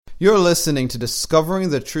You're listening to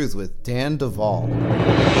Discovering the Truth with Dan Duval.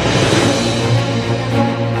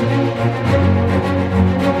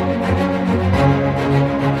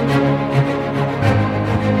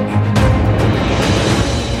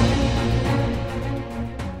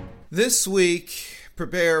 This week,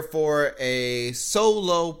 prepare for a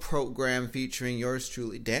solo program featuring yours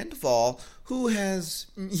truly, Dan Duval, who has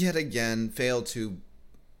yet again failed to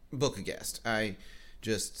book a guest. I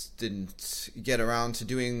just didn't get around to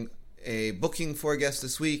doing a booking for a guest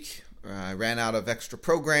this week. I ran out of extra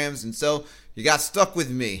programs, and so you got stuck with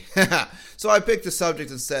me. So I picked a subject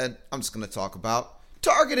and said, I'm just going to talk about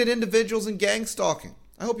targeted individuals and gang stalking.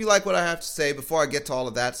 I hope you like what I have to say. Before I get to all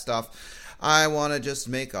of that stuff, I want to just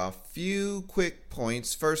make a few quick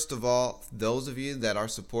points. First of all, those of you that are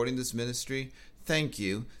supporting this ministry, thank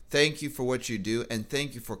you. Thank you for what you do, and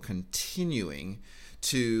thank you for continuing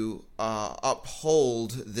to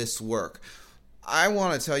uphold this work. I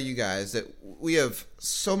want to tell you guys that we have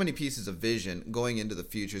so many pieces of vision going into the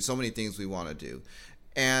future, so many things we want to do.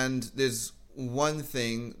 And there's one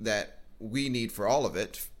thing that we need for all of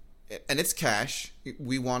it, and it's cash.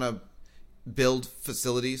 We want to build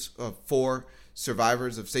facilities for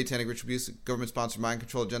survivors of satanic ritual abuse, government-sponsored mind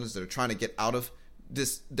control agendas that are trying to get out of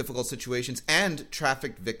this difficult situations, and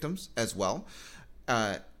trafficked victims as well.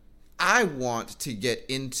 I want to get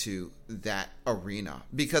into that arena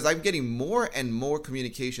because I'm getting more and more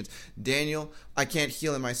communications. Daniel, I can't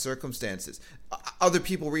heal in my circumstances. Other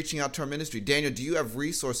people reaching out to our ministry. Daniel, do you have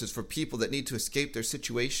resources for people that need to escape their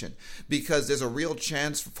situation? Because there's a real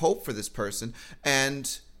chance of hope for this person,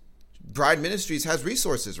 and Bride Ministries has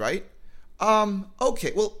resources, right?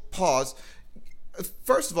 Okay, well, pause.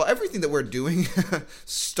 First of all, everything that we're doing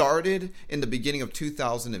started in the beginning of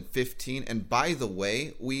 2015. And by the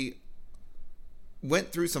way, we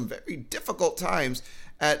went through some very difficult times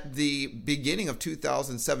at the beginning of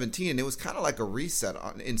 2017. And it was kind of like a reset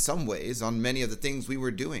in some ways on many of the things we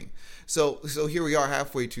were doing. So here we are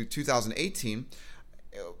halfway to 2018.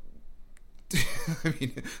 I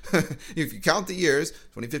mean, if you count the years,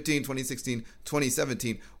 2015, 2016,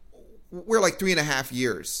 2017, we're like 3.5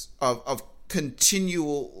 years of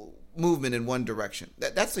continual movement in one direction.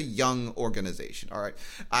 That's a young organization, all right?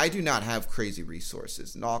 I do not have crazy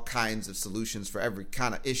resources and all kinds of solutions for every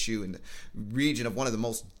kind of issue in the region of one of the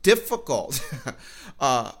most difficult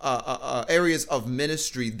areas of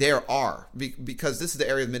ministry there are, because this is the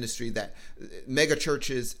area of ministry that mega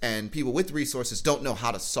churches and people with resources don't know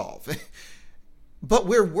how to solve. But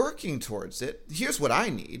we're working towards it. Here's what I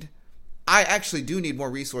need. I actually do need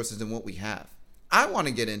more resources than what we have. I want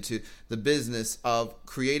to get into the business of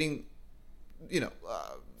creating,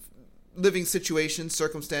 living situations,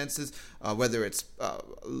 circumstances, whether it's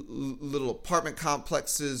little apartment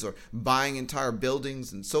complexes or buying entire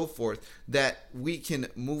buildings and so forth, that we can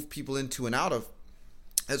move people into and out of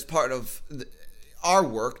as part of our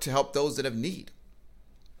work to help those that have need.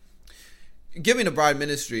 Giving to Bride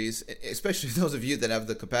Ministries, especially those of you that have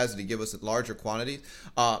the capacity to give us larger quantities,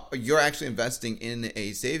 you're actually investing in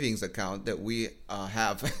a savings account that we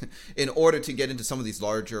have in order to get into some of these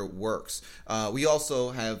larger works. We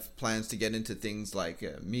also have plans to get into things like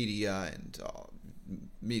media and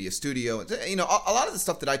media studio. A lot of the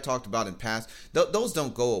stuff that I talked about in past, those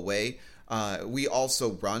don't go away. We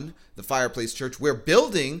also run the Fireplace Church. We're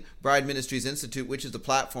building Bride Ministries Institute, which is the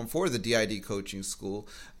platform for the DID coaching school.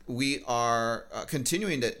 We are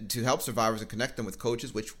continuing to help survivors and connect them with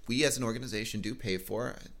coaches, which we as an organization do pay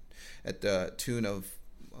for at the tune of,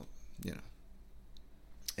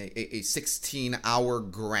 a 16-hour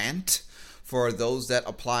grant for those that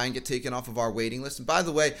apply and get taken off of our waiting list. And by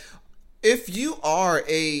the way, if you are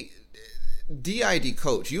a DID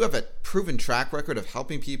coach, you have a proven track record of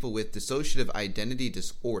helping people with dissociative identity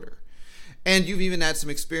disorder, and you've even had some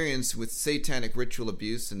experience with satanic ritual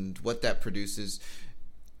abuse and what that produces,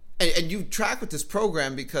 and you track with this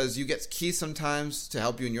program because you get keys sometimes to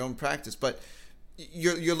help you in your own practice, but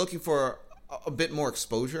you're looking for a bit more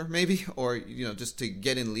exposure maybe, or just to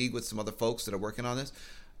get in league with some other folks that are working on this,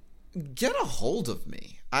 get a hold of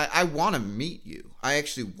me. I want to meet you. I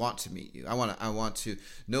actually want to meet you. I want to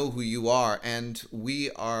know who you are, and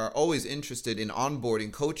we are always interested in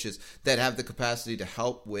onboarding coaches that have the capacity to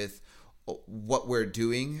help with what we're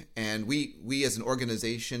doing. And we as an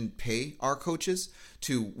organization pay our coaches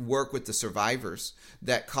to work with the survivors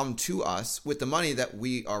that come to us with the money that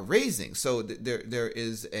we are raising. So there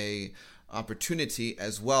is a opportunity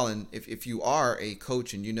as well. And if you are a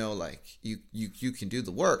coach and you can do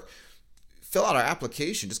the work, fill out our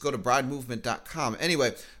application. Just go to bridemovement.com.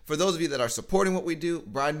 Anyway, for those of you that are supporting what we do,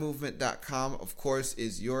 bridemovement.com, of course,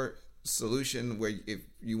 is your solution where if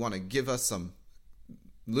you want to give us some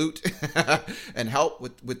loot and help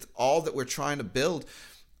with all that we're trying to build.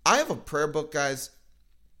 I have a prayer book, guys,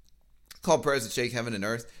 called Prayers That Shake Heaven and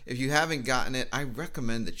Earth. If you haven't gotten it, I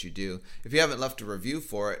recommend that you do. If you haven't left a review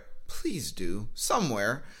for it, please do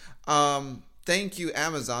somewhere. Thank you,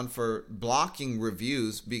 Amazon, for blocking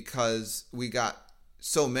reviews, because we got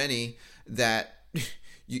so many that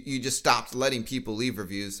you just stopped letting people leave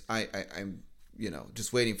reviews. I'm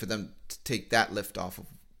just waiting for them to take that lift off of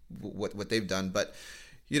what they've done. But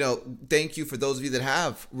thank you for those of you that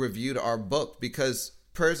have reviewed our book, because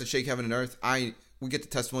Prayers That Shake Heaven and Earth, we get the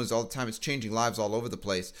testimonies all the time. It's changing lives all over the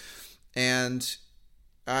place. And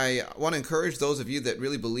I want to encourage those of you that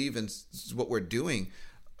really believe in what we're doing.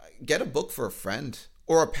 Get a book for a friend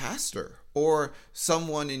or a pastor or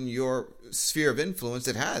someone in your sphere of influence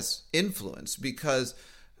that has influence, because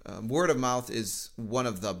word of mouth is one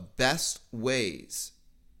of the best ways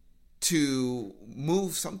to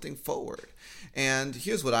move something forward. And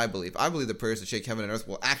here's what I believe. I believe the prayers that shake heaven and earth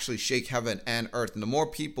will actually shake heaven and earth. And the more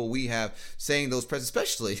people we have saying those prayers,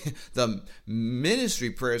 especially the ministry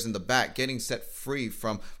prayers in the back, getting set free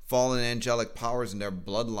from fallen angelic powers in their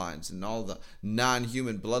bloodlines and all the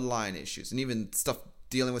non-human bloodline issues, and even stuff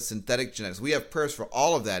dealing with synthetic genetics. We have prayers for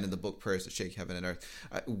all of that in the book Prayers That Shake Heaven and Earth.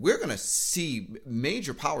 We're going to see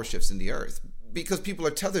major power shifts in the earth, because people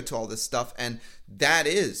are tethered to all this stuff, and that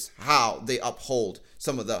is how they uphold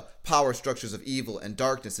some of the power structures of evil and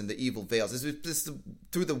darkness and the evil veils. It's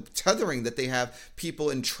through the tethering that they have people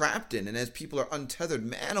entrapped in, and as people are untethered,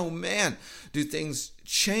 man, oh man, do things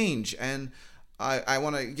change. And I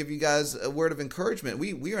want to give you guys a word of encouragement.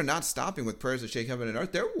 We are not stopping with Prayers That Shake Heaven and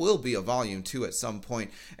Earth. There will be a volume 2 at some point,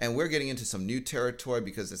 and we're getting into some new territory,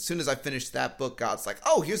 because as soon as I finish that book, God's like,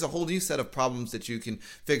 oh, here's a whole new set of problems that you can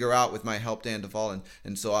figure out with my help, Dan Duval.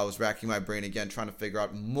 And so I was racking my brain again, trying to figure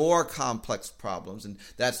out more complex problems, and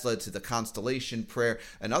that's led to the constellation prayer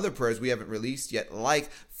and other prayers we haven't released yet, like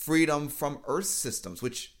Freedom from Earth Systems,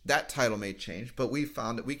 which that title may change, but we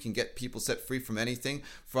found that we can get people set free from anything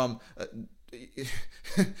from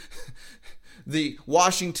the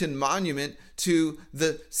Washington Monument to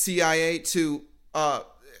the CIA to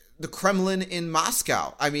the Kremlin in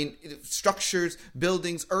Moscow. I mean, structures,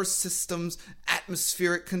 buildings, earth systems,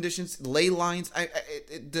 atmospheric conditions, ley lines.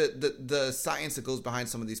 The science that goes behind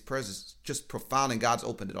some of these prayers is just profound, and God's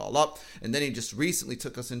opened it all up. And then he just recently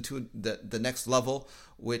took us into the next level,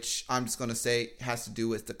 which I'm just going to say has to do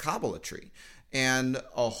with the Kabbalah tree and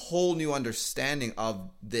a whole new understanding of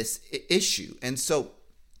this issue. And so,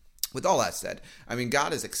 with all that said, I mean,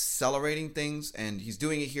 God is accelerating things, and he's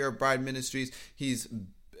doing it here at Bride Ministries. He's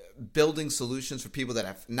building solutions for people that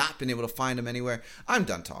have not been able to find them anywhere. I'm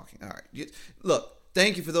done talking. All right. Look,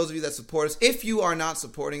 thank you for those of you that support us. If you are not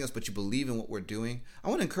supporting us, but you believe in what we're doing, I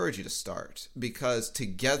want to encourage you to start, because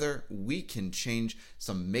together we can change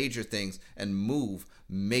some major things and move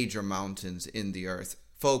major mountains in the earth.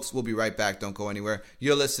 Folks, we'll be right back. Don't go anywhere.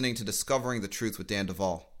 You're listening to Discovering the Truth with Dan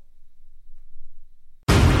Duval.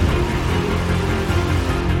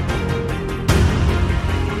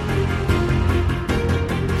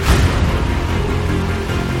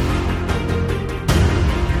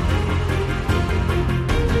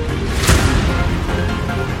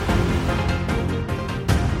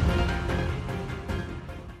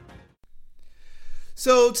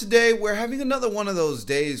 So today we're having another one of those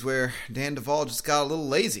days where Dan Duval just got a little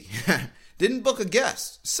lazy. Didn't book a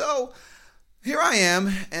guest. So here I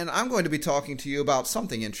am, and I'm going to be talking to you about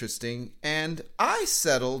something interesting. And I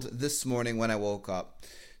settled this morning when I woke up,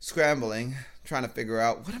 scrambling, trying to figure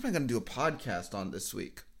out, what am I going to do a podcast on this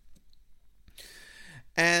week?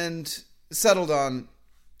 And settled on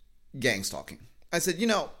gang-stalking. I said,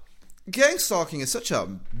 gang-stalking is such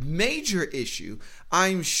a major issue.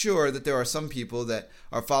 I'm sure that there are some people that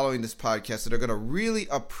are following this podcast that are going to really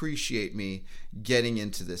appreciate me getting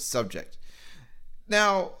into this subject.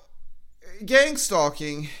 Now,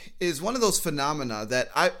 gang-stalking is one of those phenomena that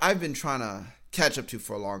I've been trying to catch up to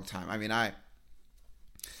for a long time. I mean,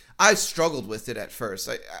 I struggled with it at first.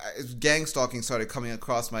 Gang-stalking started coming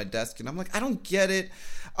across my desk, and I'm like, I don't get it.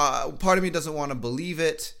 Part of me doesn't want to believe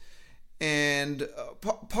it. And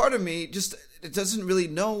part of me just doesn't really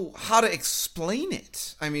know how to explain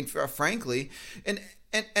it. I mean, frankly, and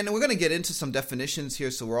we're going to get into some definitions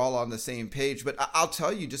here so we're all on the same page. But I'll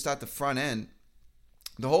tell you just at the front end,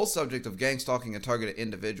 the whole subject of gang stalking and targeted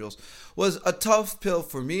individuals was a tough pill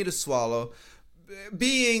for me to swallow,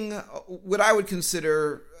 being what I would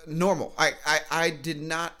consider normal. I did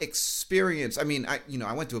not experience, I mean,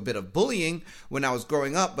 I went through a bit of bullying when I was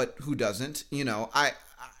growing up, but who doesn't?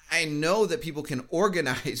 I know that people can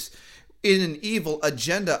organize in an evil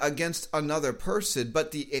agenda against another person,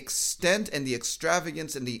 but the extent and the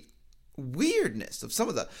extravagance and the weirdness of some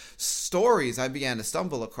of the stories I began to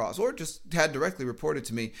stumble across or just had directly reported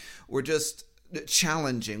to me were just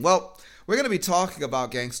challenging. Well, we're going to be talking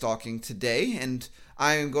about gang stalking today, and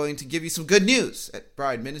I am going to give you some good news. At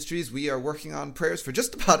Bride Ministries, we are working on prayers for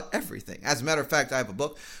just about everything. As a matter of fact, I have a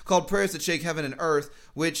book called Prayers That Shake Heaven and Earth,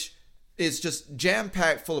 which is just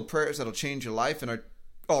jam-packed full of prayers that'll change your life and are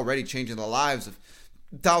already changing the lives of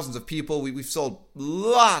thousands of people. We've sold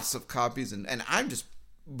lots of copies, and I'm just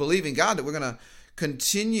believing God that we're going to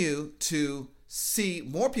continue to see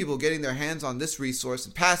more people getting their hands on this resource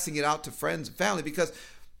and passing it out to friends and family, because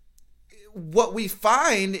what we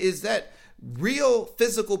find is that real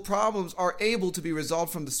physical problems are able to be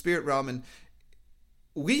resolved from the spirit realm, and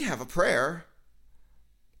we have a prayer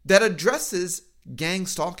that addresses gang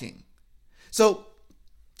stalking. So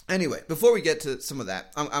anyway, before we get to some of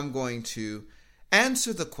that, I'm going to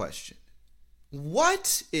answer the question,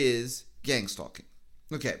 what is gang stalking?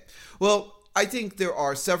 Okay, well, I think there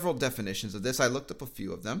are several definitions of this. I looked up a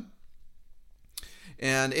few of them.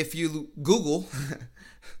 And if you Google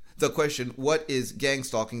the question, what is gang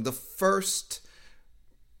stalking, the first,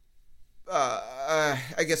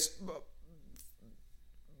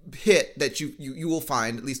 hit that you will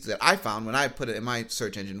find, at least that I found when I put it in my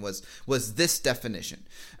search engine, was this definition.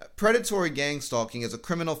 Predatory gang stalking is a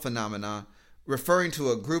criminal phenomena referring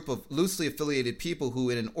to a group of loosely affiliated people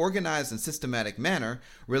who, in an organized and systematic manner,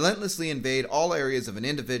 relentlessly invade all areas of an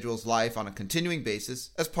individual's life on a continuing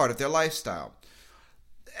basis as part of their lifestyle.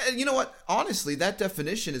 And you know what? Honestly, that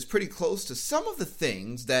definition is pretty close to some of the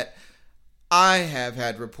things that I have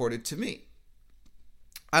had reported to me.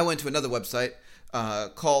 I went to another website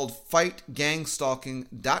called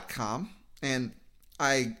fightgangstalking.com, and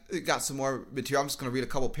I got some more material. I'm just going to read a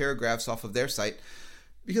couple paragraphs off of their site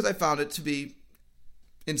because I found it to be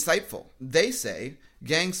insightful. They say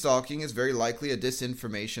gang stalking is very likely a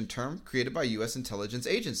disinformation term created by U.S. intelligence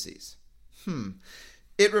agencies.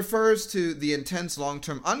 It refers to the intense,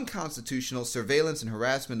 long-term, unconstitutional surveillance and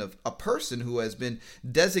harassment of a person who has been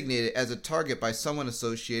designated as a target by someone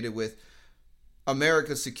associated with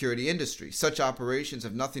America's security industry. Such operations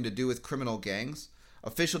have nothing to do with criminal gangs.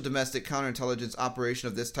 Official domestic counterintelligence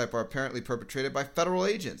operations of this type are apparently perpetrated by federal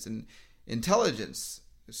agents and intelligence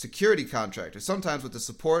security contractors, sometimes with the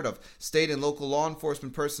support of state and local law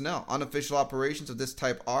enforcement personnel. Unofficial operations of this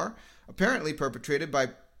type are apparently perpetrated by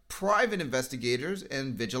private investigators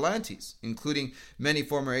and vigilantes, including many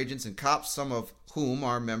former agents and cops, some of whom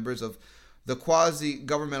are members of the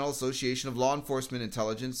quasi-governmental association of law enforcement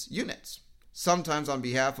intelligence units, sometimes on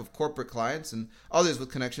behalf of corporate clients and others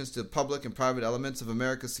with connections to public and private elements of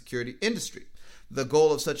America's security industry. The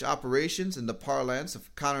goal of such operations, in the parlance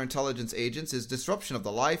of counterintelligence agents, is disruption of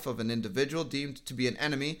the life of an individual deemed to be an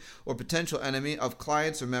enemy or potential enemy of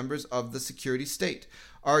clients or members of the security state.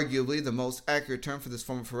 Arguably, the most accurate term for this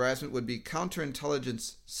form of harassment would be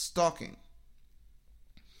counterintelligence stalking.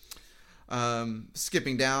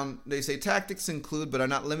 Skipping down, they say tactics include but are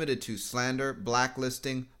not limited to slander,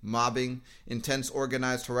 blacklisting, mobbing, intense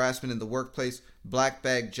organized harassment in the workplace, black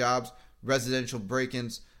bag jobs, residential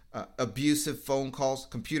break-ins, abusive phone calls,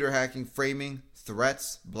 computer hacking, framing,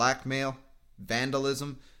 threats, blackmail,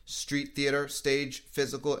 vandalism, street theater, stage,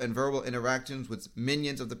 physical, and verbal interactions with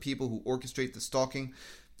minions of the people who orchestrate the stalking,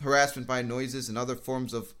 harassment by noises, and other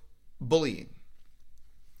forms of bullying.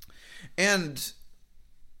 And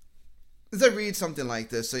as I read something like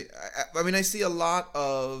this, I see a lot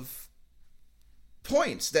of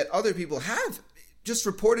points that other people have just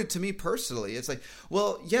reported to me personally. It's like,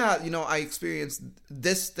 well, yeah, I experienced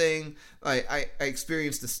this thing. I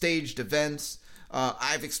experienced the staged events.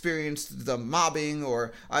 I've experienced the mobbing,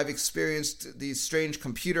 or I've experienced these strange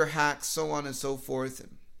computer hacks, so on and so forth.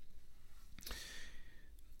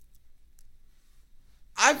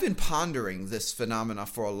 I've been pondering this phenomena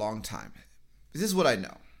for a long time. This is what I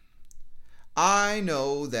know. I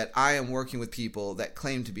know that I am working with people that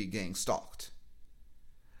claim to be gang stalked.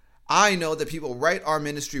 I know that people write our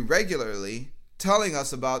ministry regularly telling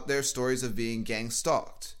us about their stories of being gang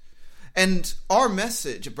stalked. And our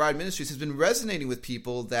message at Bride Ministries has been resonating with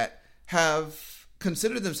people that have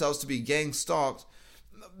considered themselves to be gang stalked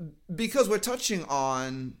because we're touching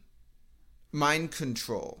on mind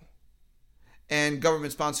control and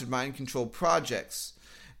government-sponsored mind control projects.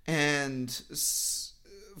 And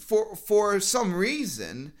for some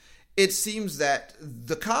reason, it seems that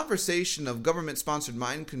the conversation of government-sponsored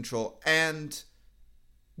mind control and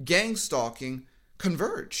gang stalking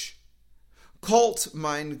converge. Cult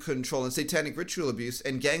mind control and satanic ritual abuse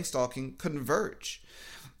and gang stalking converge.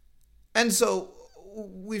 And so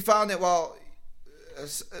we found that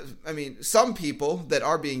some people that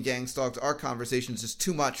are being gang stalked, our conversation is just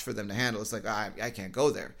too much for them to handle. It's like, I can't go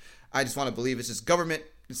there. I just want to believe it's just government.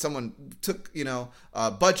 Someone took,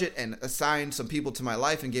 a budget and assigned some people to my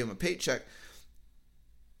life and gave them a paycheck.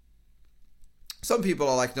 Some people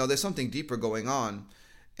are like, no, there's something deeper going on.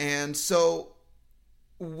 And so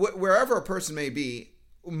wherever a person may be,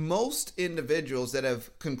 most individuals that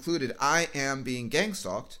have concluded I am being gang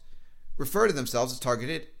stalked refer to themselves as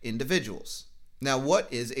targeted individuals. Now, what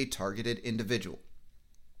is a targeted individual?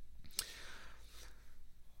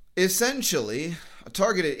 Essentially, a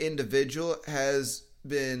targeted individual has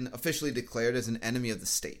been officially declared as an enemy of the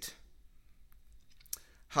state.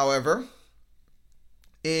 However,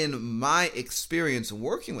 in my experience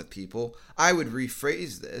working with people, I would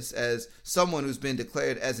rephrase this as someone who's been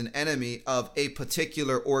declared as an enemy of a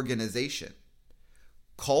particular organization,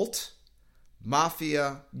 cult,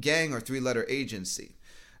 mafia, gang, or three-letter agency.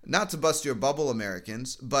 Not to bust your bubble,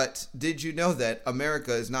 Americans, but did you know that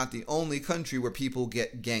America is not the only country where people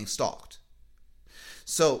get gang stalked?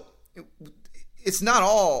 So it's not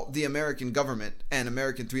all the American government and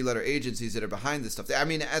American three-letter agencies that are behind this stuff. I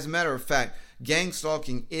mean, as a matter of fact, gang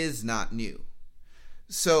stalking is not new.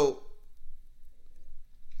 So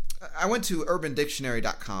I went to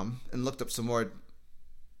urbandictionary.com and looked up some more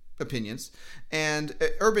opinions, and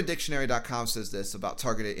urbandictionary.com says this about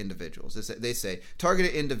targeted individuals. They say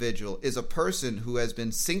targeted individual is a person who has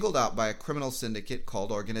been singled out by a criminal syndicate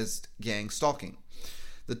called organized gang stalking.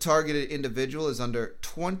 The targeted individual is under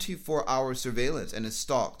 24-hour surveillance and is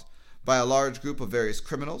stalked by a large group of various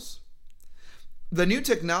criminals. The new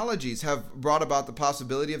technologies have brought about the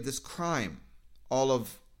possibility of this crime. All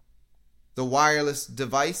of the wireless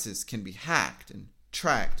devices can be hacked and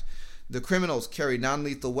tracked. The criminals carry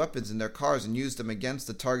non-lethal weapons in their cars and use them against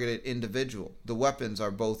the targeted individual. The weapons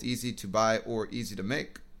are both easy to buy or easy to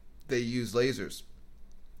make. They use lasers,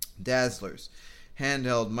 dazzlers,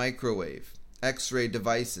 handheld microwave, X-ray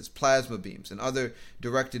devices, plasma beams, and other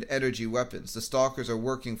directed energy weapons. The stalkers are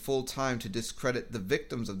working full-time to discredit the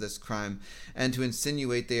victims of this crime and to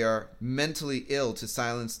insinuate they are mentally ill to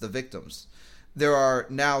silence the victims. There are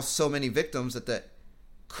now so many victims that the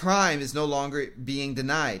crime is no longer being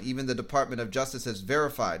denied. Even the Department of Justice has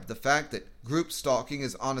verified the fact that group stalking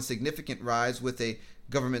is on a significant rise with a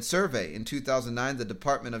government survey. In 2009, the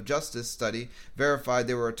Department of Justice study verified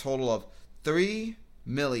there were a total of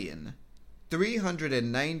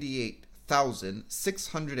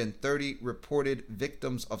 3,398,630 reported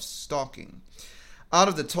victims of stalking. Out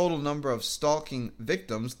of the total number of stalking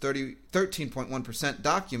victims, 13.1%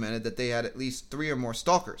 documented that they had at least 3 or more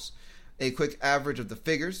stalkers. A quick average of the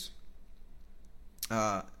figures,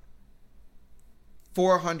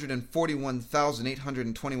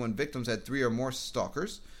 441,821 victims had 3 or more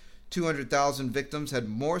stalkers. 200,000 victims had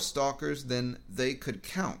more stalkers than they could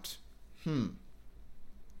count.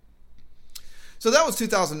 So that was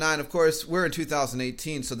 2009. Of course, we're in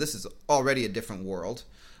 2018, so this is already a different world.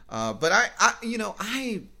 But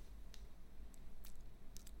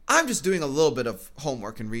I'm just doing a little bit of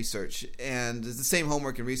homework and research, and it's the same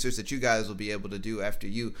homework and research that you guys will be able to do after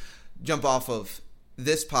you jump off of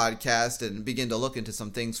this podcast and begin to look into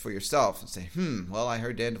some things for yourself and say, well, I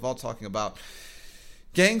heard Dan Duval talking about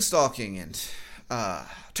gang stalking and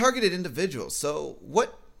targeted individuals. So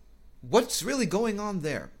what's really going on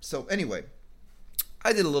there? So anyway,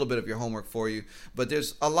 I did a little bit of your homework for you, but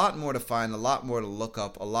there's a lot more to find, a lot more to look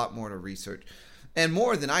up, a lot more to research. And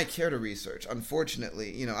more than I care to research,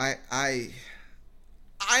 unfortunately, I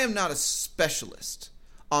am not a specialist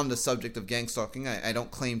on the subject of gang stalking. I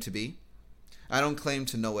don't claim to be. I don't claim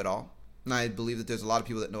to know it all. And I believe that there's a lot of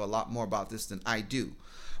people that know a lot more about this than I do.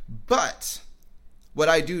 But what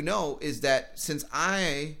I do know is that since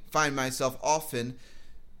I find myself often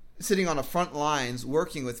sitting on the front lines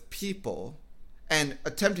working with people and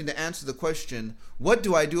attempting to answer the question, what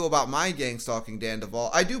do I do about my gang stalking, Dan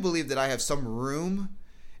Duval? I do believe that I have some room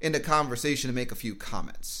in the conversation to make a few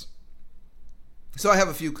comments. So I have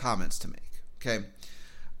a few comments to make, okay?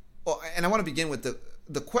 Well, and I want to begin with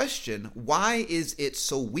the question, why is it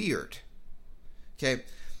so weird? Okay,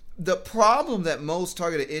 the problem that most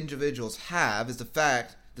targeted individuals have is the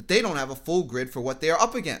fact that they don't have a full grid for what they are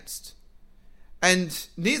up against. And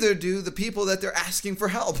neither do the people that they're asking for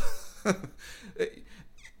help.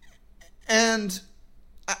 And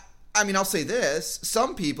I'll say this,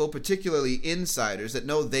 some people, particularly insiders that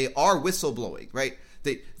know they are whistleblowing, right?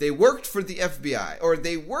 They worked for the FBI or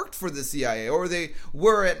they worked for the CIA or they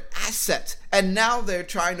were an asset and now they're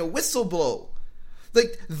trying to whistleblow.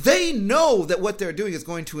 Like, they know that what they're doing is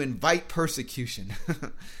going to invite persecution.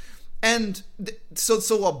 And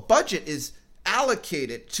so a budget is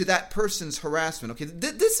allocated to that person's harassment. Okay,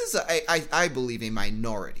 this is, I believe, a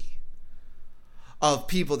minority of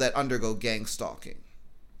people that undergo gang stalking.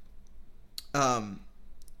 But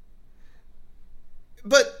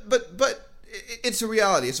it's a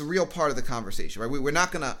reality. It's a real part of the conversation, right? We're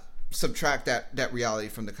not going to subtract that reality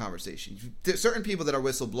from the conversation. Certain people that are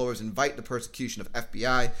whistleblowers invite the persecution of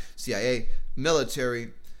FBI, CIA,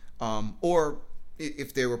 military, or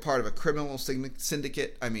if they were part of a criminal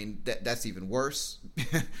syndicate, I mean, that's even worse.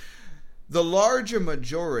 The larger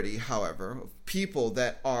majority, however, of people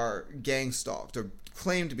that are gang stalked or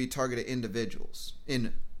claim to be targeted individuals,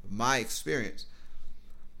 in my experience,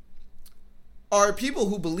 are people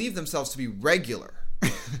who believe themselves to be regular.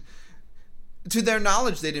 To their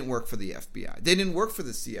knowledge, they didn't work for the FBI. They didn't work for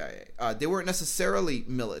the CIA. They weren't necessarily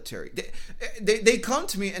military. They come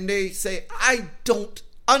to me and they say, I don't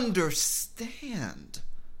understand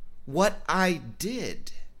what I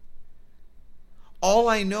did. All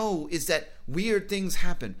I know is that weird things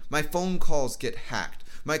happen. My phone calls get hacked.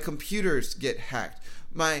 My computers get hacked.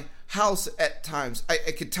 My house, at times, I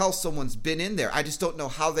could tell someone's been in there. I just don't know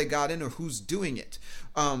how they got in or who's doing it.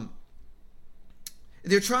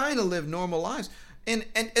 They're trying to live normal lives. And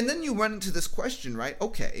then you run into this question, right?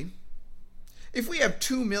 Okay, if we have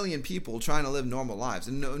 2 million people trying to live normal lives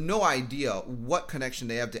and no idea what connection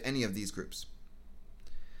they have to any of these groups,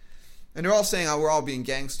 and they're all saying, oh, we're all being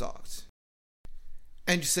gang stalked.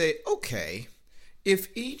 And you say, okay, if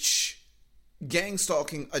each gang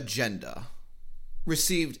stalking agenda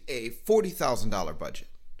received a $40,000 budget,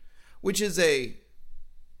 which is a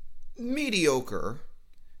mediocre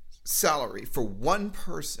salary for one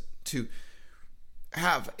person to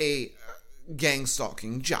have a gang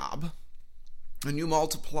stalking job, and you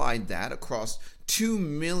multiplied that across 2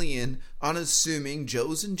 million unassuming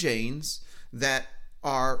Joes and Janes that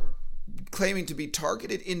are claiming to be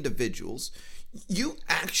targeted individuals, you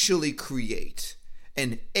actually create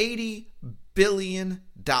an $80 billion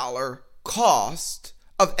cost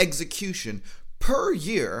of execution per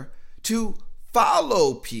year to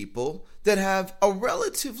follow people that have a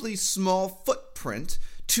relatively small footprint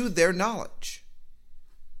to their knowledge.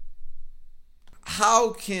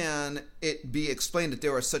 How can it be explained that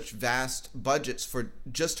there are such vast budgets for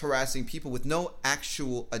just harassing people with no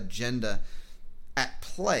actual agenda at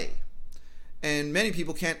play? And many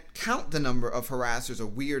people can't count the number of harassers or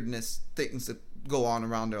weirdness things that go on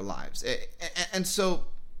around their lives. And so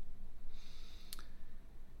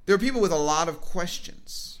there are people with a lot of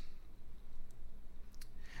questions.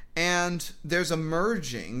 And there's a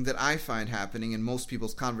merging that I find happening in most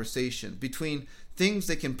people's conversation between things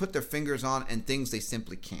they can put their fingers on and things they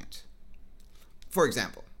simply can't. For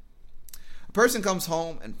example, a person comes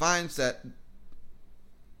home and finds that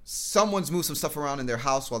someone's moved some stuff around in their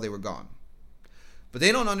house while they were gone. But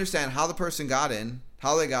they don't understand how the person got in,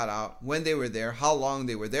 how they got out, when they were there, how long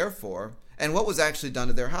they were there for, and what was actually done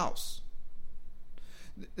to their house.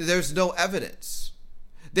 There's no evidence.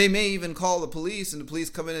 They may even call the police, and the police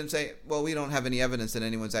come in and say, well, we don't have any evidence that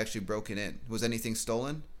anyone's actually broken in. Was anything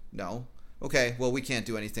stolen? No. Okay, well, we can't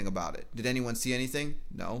do anything about it. Did anyone see anything?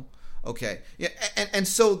 No. Okay. Yeah, and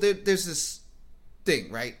so there's this thing,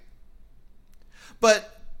 right?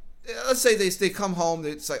 But let's say they come home,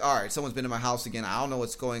 it's like, all right, someone's been in my house again. I don't know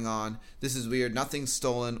what's going on. This is weird. Nothing's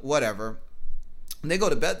stolen, whatever. And they go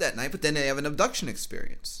to bed that night, but then they have an abduction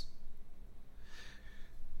experience.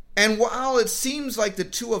 And while it seems like the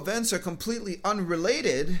two events are completely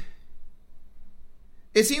unrelated,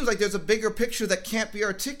 it seems like there's a bigger picture that can't be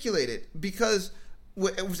articulated, because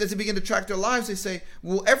as they begin to track their lives, they say,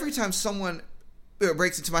 well, every time someone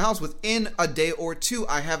breaks into my house, within a day or two,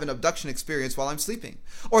 I have an abduction experience while I'm sleeping,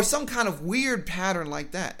 or some kind of weird pattern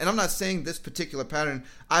like that. And I'm not saying this particular pattern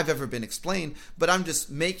I've ever been explained, but I'm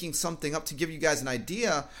just making something up to give you guys an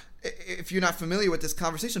idea, if you're not familiar with this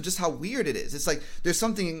conversation, just how weird it is. It's like there's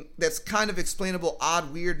something that's kind of explainable,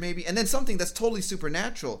 odd, weird maybe, and then something that's totally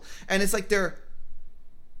supernatural. And it's like they're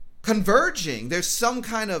converging. There's some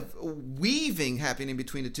kind of weaving happening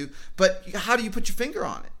between the two, but how do you put your finger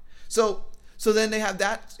on it? So then they have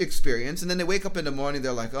that experience, and then they wake up in the morning,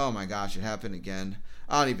 they're like, oh my gosh, it happened again.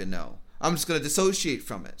 I don't even know. I'm just going to dissociate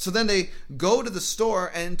from it. So then they go to the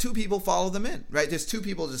store, and 2 people follow them in, right? There's 2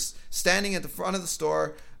 people just standing at the front of the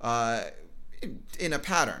store in a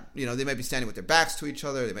pattern. You know, they might be standing with their backs to each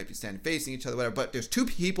other. They might be standing facing each other, whatever. But there's 2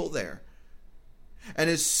 people there.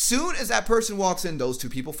 And as soon as that person walks in, those 2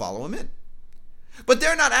 people follow him in. But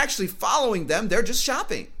they're not actually following them. They're just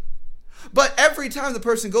shopping. But every time the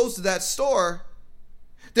person goes to that store,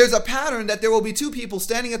 there's a pattern that there will be 2 people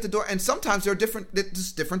standing at the door, and sometimes they're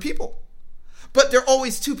just different people. But there are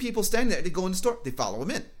always 2 people standing there. They go in the store, they follow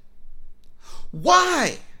them in.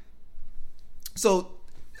 Why? So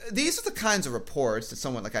these are the kinds of reports that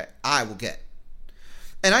someone like I will get.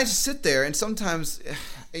 And I just sit there and sometimes,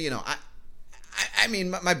 I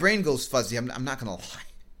mean, my brain goes fuzzy. I'm not going to lie.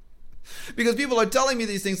 Because people are telling me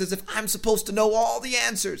these things as if I'm supposed to know all the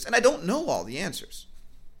answers. And I don't know all the answers.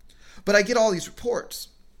 But I get all these reports.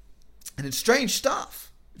 And it's strange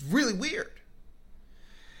stuff. It's really weird.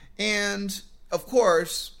 And, of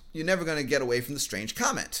course, you're never going to get away from the strange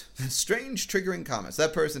comment. Strange triggering comments.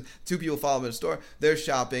 That person, two people follow them in a store. They're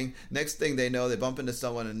shopping. Next thing they know, they bump into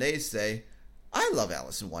someone and they say, I love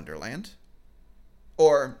Alice in Wonderland.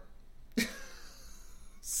 Or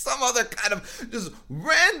some other kind of just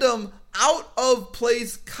random out of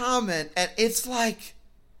place comment. And it's like,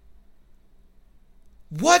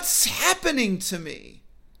 what's happening to me?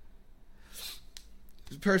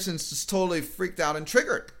 The person's just totally freaked out and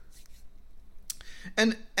triggered.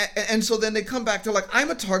 And so then they come back, they're like, I'm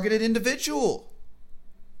a targeted individual.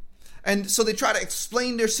 And so they try to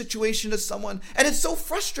explain their situation to someone. And it's so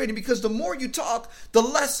frustrating because the more you talk, the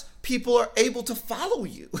less people are able to follow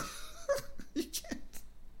you. You can't.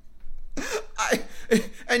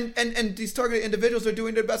 And these targeted individuals are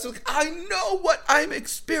doing their best. Like, I know what I'm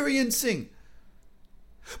experiencing.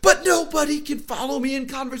 But nobody can follow me in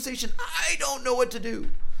conversation. I don't know what to do.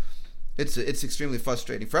 It's extremely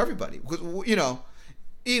frustrating for everybody. Because,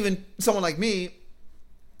 even someone like me,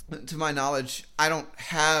 to my knowledge, I don't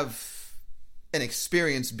have an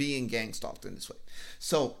experience being gang stalked in this way.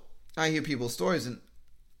 So I hear people's stories and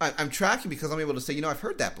I'm tracking because I'm able to say, I've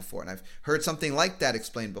heard that before and I've heard something like that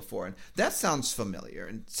explained before and that sounds familiar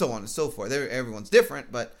and so on and so forth. Everyone's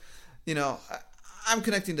different, but I'm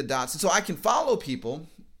connecting the dots. And so I can follow people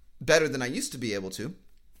better than I used to be able to.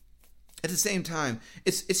 At the same time,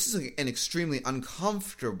 it's just an extremely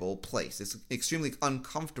uncomfortable place. It's an extremely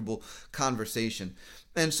uncomfortable conversation.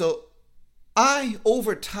 And so I,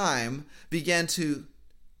 over time, began to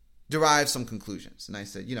derive some conclusions. And I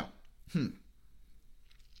said,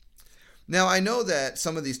 Now, I know that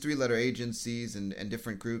some of these three-letter agencies and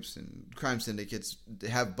different groups and crime syndicates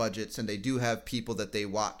have budgets and they do have people that they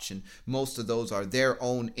watch. And most of those are their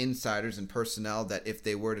own insiders and personnel that if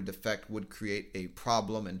they were to defect would create a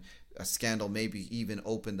problem and a scandal, maybe even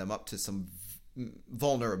open them up to some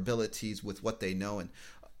vulnerabilities with what they know. And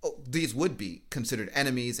these would be considered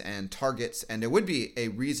enemies and targets, and there would be a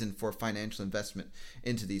reason for financial investment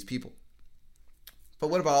into these people. But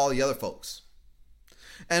what about all the other folks?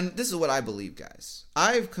 And this is what I believe, guys.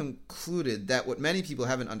 I've concluded that what many people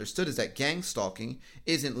haven't understood is that gang stalking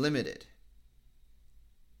isn't limited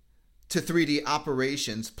to 3D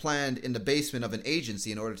operations planned in the basement of an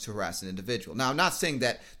agency in order to harass an individual. Now, I'm not saying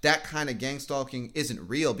that that kind of gang stalking isn't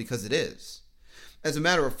real, because it is. As a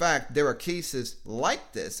matter of fact, there are cases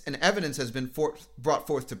like this, and evidence has been brought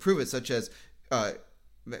forth to prove it, such as, I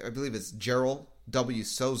believe it's Gerald W.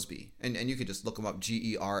 Sosbee, and you could just look him up,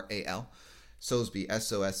 Geral, Sosbee,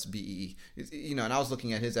 Sosbee. And I was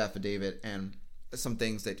looking at his affidavit and some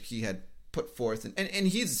things that he had put forth, and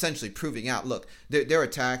he's essentially proving out, look, they're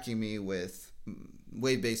attacking me with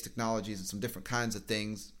wave-based technologies and some different kinds of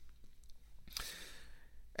things,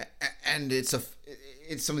 and it's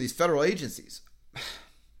some of these federal agencies.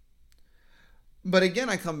 But again,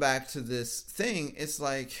 I come back to this thing. It's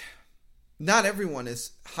like not everyone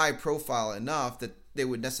is high profile enough that they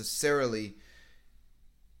would necessarily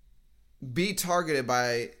be targeted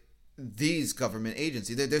by these government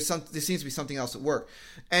agencies. There seems to be something else at work.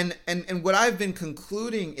 And what I've been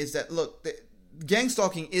concluding is that, look, gang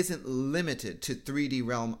stalking isn't limited to 3D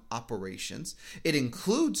realm operations. It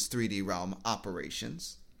includes 3D realm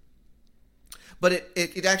operations, but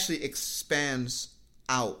it actually expands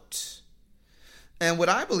out. And what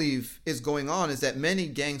I believe is going on is that many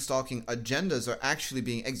gang stalking agendas are actually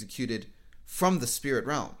being executed from the spirit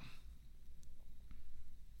realm.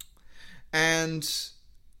 And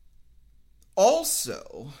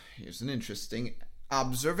also, here's an interesting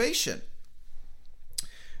observation.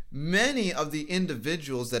 Many of the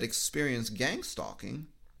individuals that experience gang stalking,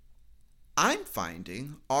 I'm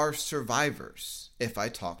finding, are survivors if I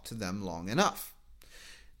talk to them long enough.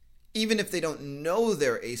 Even if they don't know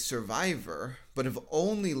they're a survivor, but have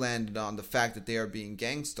only landed on the fact that they are being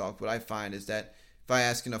gang stalked, what I find is that if I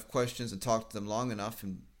ask enough questions and talk to them long enough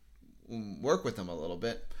and work with them a little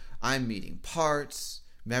bit, I'm meeting parts,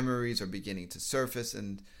 memories are beginning to surface,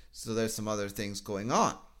 and so there's some other things going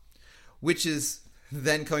on. Which is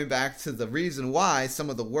then coming back to the reason why some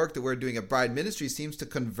of the work that we're doing at Bride Ministry seems to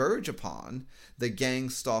converge upon the gang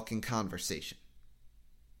stalking conversation.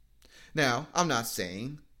 Now, I'm not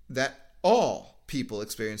saying that all people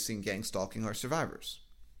experiencing gang stalking are survivors.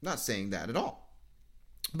 I'm not saying that at all.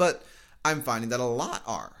 But I'm finding that a lot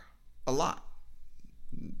are. A lot.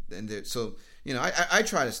 And so, I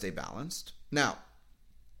try to stay balanced. Now,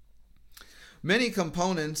 many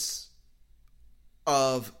components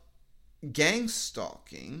of gang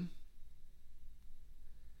stalking,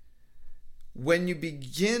 when you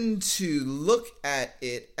begin to look at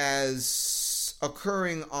it as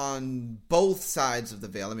occurring on both sides of the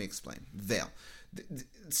veil, let me explain. Veil.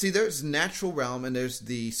 See, there's natural realm and there's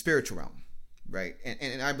the spiritual realm, right?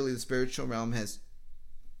 And I believe the spiritual realm has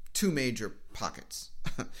two major pockets.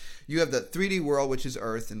 You have the 3D world, which is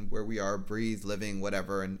Earth and where we are, breathe, living,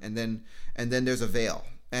 whatever, and then there's a veil.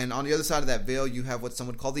 And on the other side of that veil, you have what some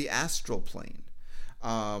would call the astral plane,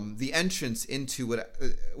 the entrance into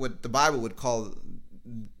what the Bible would call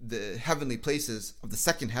the heavenly places of the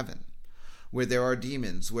second heaven, where there are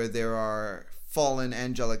demons, where there are fallen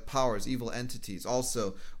angelic powers, evil entities,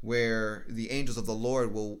 also where the angels of the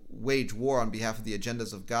Lord will wage war on behalf of the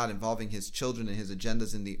agendas of God involving his children and his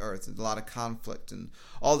agendas in the earth. There's a lot of conflict, and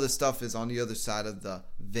all this stuff is on the other side of the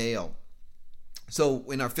veil. So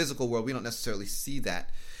in our physical world, we don't necessarily see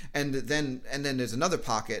that. And then there's another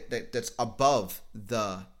pocket that's above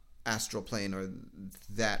the astral plane, or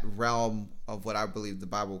that realm of what I believe the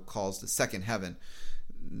Bible calls the second heaven,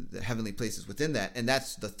 the heavenly places within that, and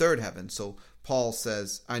that's the third heaven. So Paul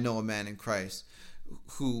says, I know a man in Christ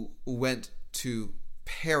who went to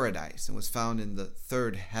paradise and was found in the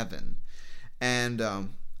third heaven. And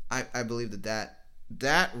I believe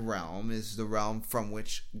that realm is the realm from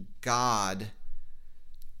which God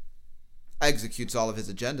executes all of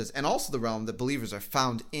his agendas, and also the realm that believers are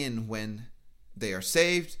found in when they are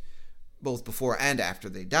saved, both before and after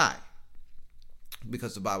they die.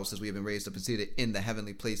 Because the Bible says we have been raised up and seated in the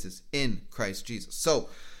heavenly places in Christ Jesus.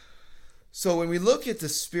 So when we look at the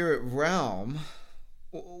spirit realm,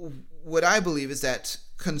 what I believe is that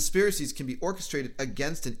conspiracies can be orchestrated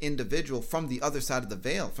against an individual from the other side of the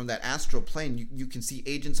veil, from that astral plane. You can see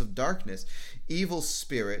agents of darkness, evil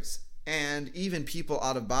spirits, and even people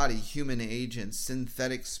out of body, human agents,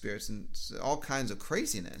 synthetic spirits, and all kinds of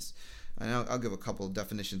craziness. And I'll give a couple of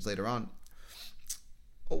definitions later on.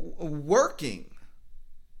 Working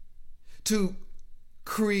to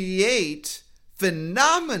create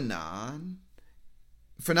phenomena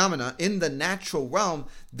in the natural realm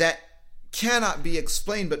that cannot be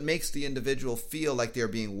explained, but makes the individual feel like they're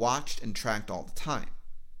being watched and tracked all the time.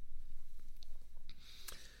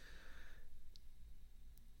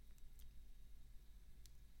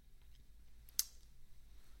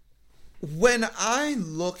 When I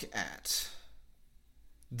look at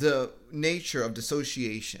the nature of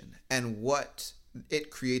dissociation and what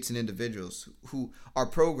it creates in individuals who are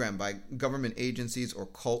programmed by government agencies or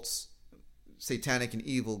cults, satanic and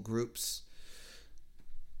evil groups,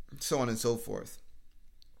 so on and so forth,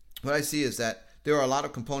 what I see is that there are a lot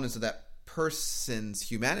of components of that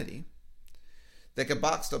person's humanity that get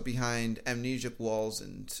boxed up behind amnesiac walls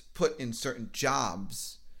and put in certain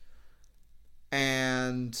jobs,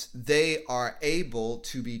 and they are able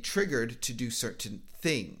to be triggered to do certain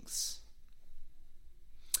things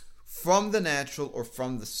from the natural or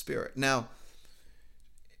from the spirit. Now,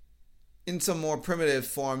 in some more primitive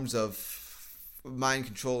forms of mind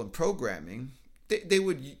control and programming, they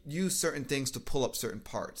would use certain things to pull up certain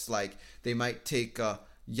parts. Like they might take a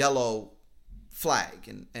yellow flag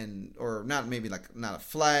and or not a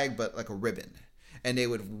flag, but like a ribbon, and they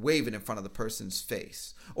would wave it in front of the person's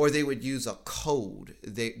face. Or they would use a code.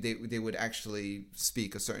 They would actually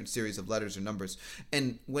speak a certain series of letters or numbers.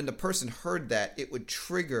 And when the person heard that, it would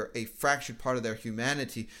trigger a fractured part of their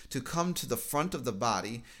humanity to come to the front of the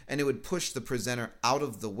body, and it would push the presenter out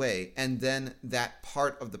of the way. And then that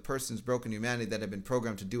part of the person's broken humanity that had been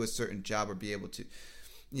programmed to do a certain job or be able to,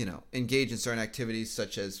 engage in certain activities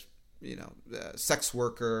such as, sex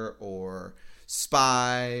worker or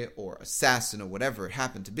spy or assassin or whatever it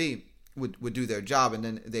happened to be, would do their job. And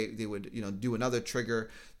then they would do another trigger.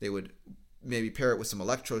 They would maybe pair it with some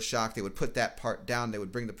electroshock. They would put that part down. They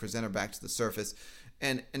would bring the presenter back to the surface,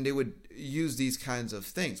 and they would use these kinds of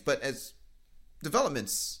things. But as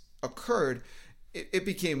developments occurred, it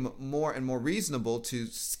became more and more reasonable to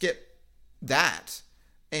skip that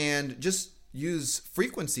and just use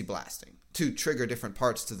frequency blasting to trigger different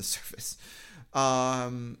parts to the surface.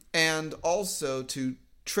 And also to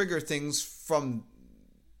trigger things from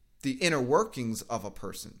the inner workings of a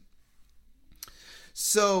person.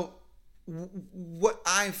 So what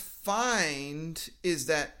I find is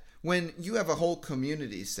that when you have a whole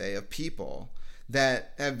community, say, of people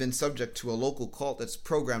that have been subject to a local cult that's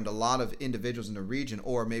programmed a lot of individuals in the region,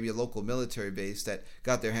 or maybe a local military base that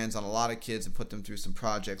got their hands on a lot of kids and put them through some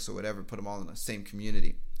projects or whatever, put them all in the same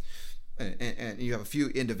community. and you have a few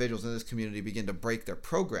individuals in this community begin to break their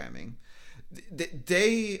programming,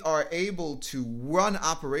 they are able to run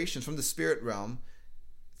operations from the spirit realm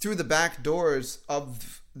through the back doors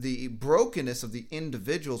of the brokenness of the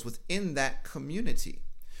individuals within that community,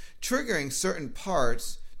 triggering certain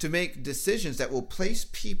parts to make decisions that will place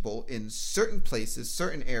people in certain places,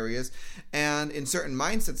 certain areas, and in certain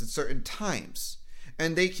mindsets at certain times.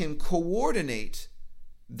 And they can coordinate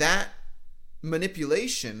that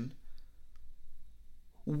manipulation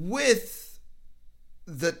with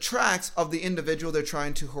the tracks of the individual they're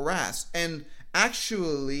trying to harass, and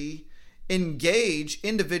actually engage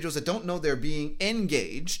individuals that don't know they're being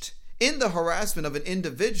engaged in the harassment of an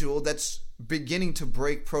individual that's beginning to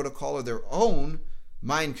break protocol or their own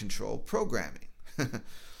mind control programming.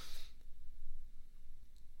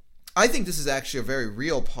 I think this is actually a very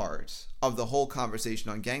real part of the whole conversation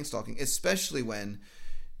on gang stalking, especially when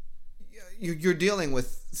you're dealing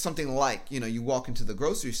with something like, you walk into the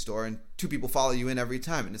grocery store and two people follow you in every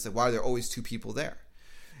time. And it's like, why are there always two people there?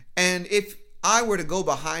 And if I were to go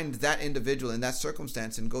behind that individual in that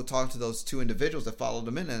circumstance and go talk to those two individuals that followed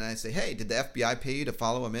them in, and I say, hey, did the FBI pay you to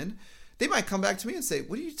follow him in? They might come back to me and say,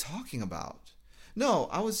 what are you talking about? No,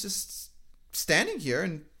 I was just standing here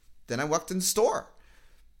and then I walked in the store.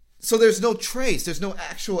 So there's no trace, there's no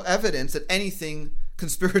actual evidence that anything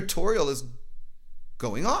conspiratorial is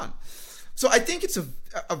going on. So I think it's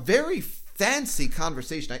a very fancy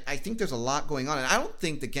conversation. I think there's a lot going on, and I don't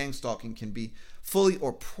think that gang stalking can be fully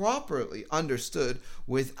or properly understood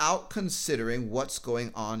without considering what's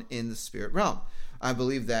going on in the spirit realm. I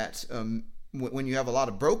believe that when you have a lot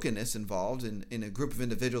of brokenness involved in a group of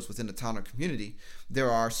individuals within a town or community, there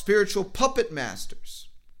are spiritual puppet masters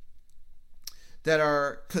that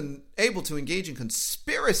are able to engage in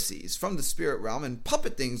conspiracies from the spirit realm and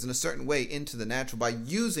puppet things in a certain way into the natural by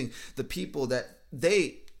using the people that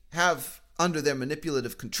they have under their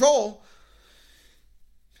manipulative control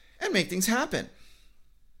and make things happen.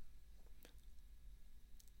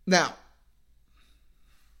 Now,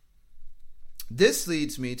 this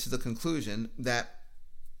leads me to the conclusion that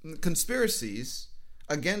conspiracies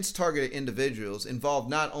against targeted individuals involve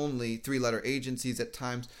not only three-letter agencies at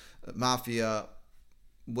times, mafia,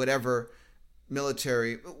 whatever,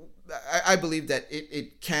 military. I believe that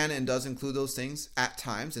it can and does include those things at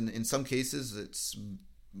times, and in some cases it's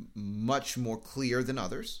much more clear than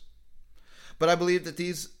others. But I believe that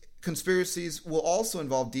these conspiracies will also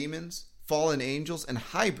involve demons, fallen angels, and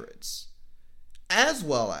hybrids, as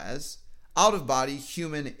well as out-of-body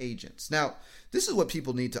human agents. Now, this is what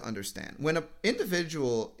people need to understand. When an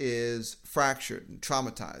individual is fractured and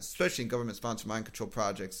traumatized, especially in government-sponsored mind control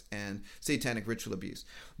projects and satanic ritual abuse,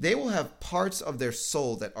 they will have parts of their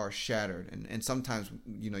soul that are shattered. And sometimes,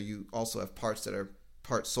 you also have parts that are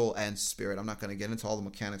part soul and spirit. I'm not going to get into all the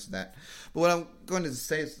mechanics of that. But what I'm going to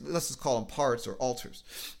say is, let's just call them parts or alters.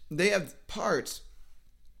 They have parts.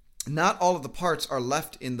 Not all of the parts are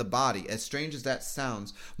left in the body. As strange as that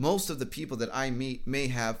sounds, most of the people that I meet may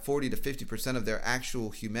have 40 to 50% of their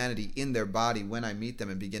actual humanity in their body when I meet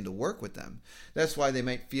them and begin to work with them. That's why they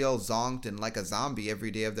might feel zonked and like a zombie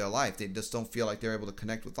every day of their life. They just don't feel like they're able to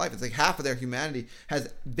connect with life. It's like half of their humanity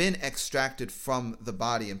has been extracted from the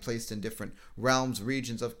body and placed in different realms,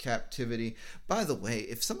 regions of captivity. By the way,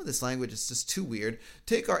 if some of this language is just too weird,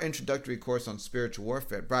 take our introductory course on spiritual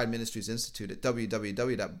warfare at Bride Ministries Institute at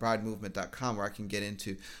www.bridemovement.com, where I can get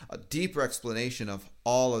into a deeper explanation of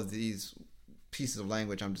all of these pieces of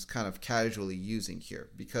language I'm just kind of casually using here,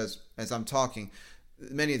 because as I'm talking,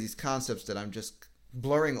 many of these concepts that I'm just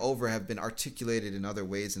blurring over have been articulated in other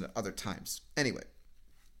ways and at other times. Anyway,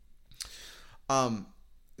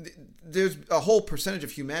 there's a whole percentage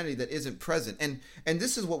of humanity that isn't present, and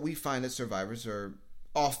this is what we find that survivors are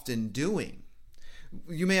often doing.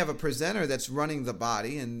 You may have a presenter that's running the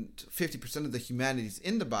body and 50% of the humanity is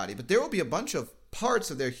in the body, but there will be a bunch of parts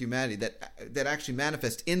of their humanity that actually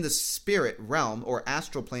manifest in the spirit realm or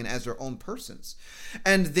astral plane as their own persons.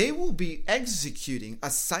 And they will be executing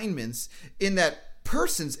assignments in that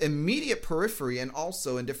person's immediate periphery and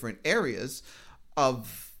also in different areas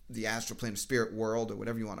of the astral plane, spirit world, or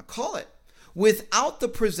whatever you want to call it, without the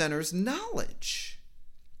presenter's knowledge.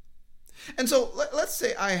 And so let's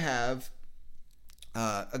say I have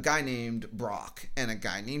a guy named Brock and a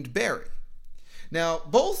guy named Barry. Now,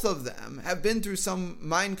 both of them have been through some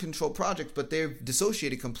mind control projects, but they've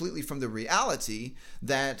dissociated completely from the reality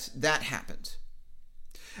that happened.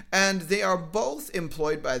 And they are both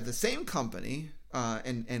employed by the same company,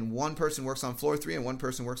 and one person works on floor 3 and one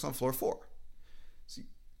person works on floor 4.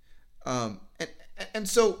 And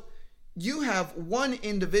so you have one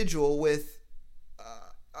individual with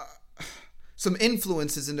some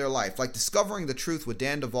influences in their life, like discovering the truth with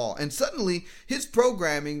Dan Duval, and suddenly his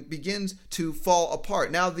programming begins to fall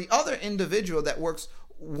apart. Now, the other individual that works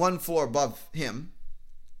one floor above him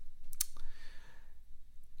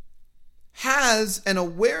has an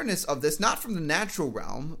awareness of this, not from the natural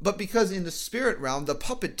realm, but because in the spirit realm, the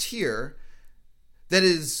puppeteer that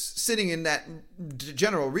is sitting in that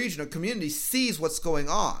general region or community sees what's going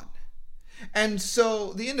on. And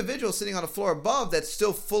so the individual sitting on a floor above that's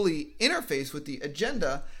still fully interfaced with the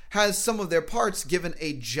agenda has some of their parts given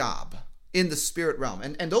a job in the spirit realm.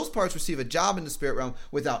 And those parts receive a job in the spirit realm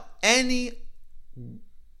without any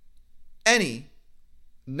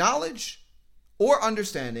knowledge or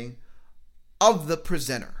understanding of the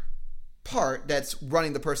presenter part that's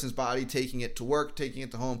running the person's body, taking it to work, taking it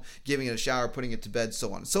to home, giving it a shower, putting it to bed,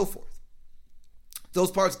 so on and so forth. Those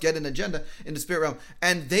parts get an agenda in the spirit realm,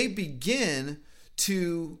 and they begin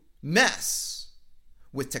to mess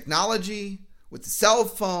with technology, with the cell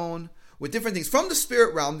phone, with different things from the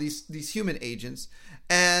spirit realm, these human agents,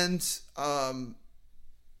 and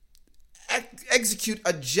execute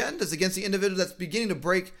agendas against the individual that's beginning to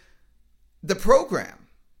break the program.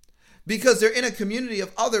 Because they're in a community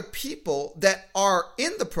of other people that are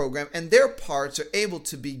in the program, and their parts are able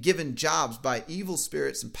to be given jobs by evil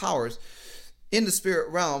spirits and powers in the spirit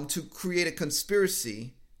realm to create a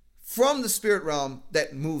conspiracy from the spirit realm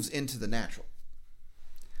that moves into the natural.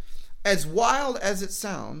 As wild as it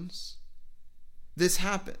sounds, this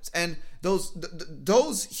happens. And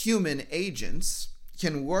those human agents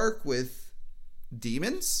can work with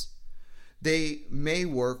demons. They may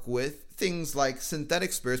work with things like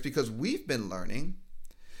synthetic spirits, because we've been learning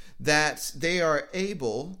that they are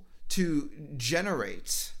able to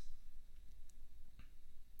generate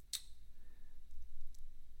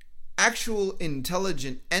actual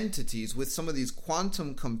intelligent entities with some of these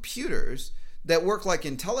quantum computers that work like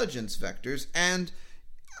intelligence vectors and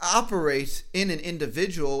operate in an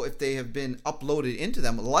individual if they have been uploaded into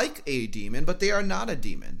them like a demon, but they are not a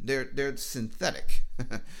demon. They're synthetic.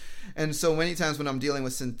 And so many times when I'm dealing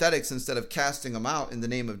with synthetics, instead of casting them out in the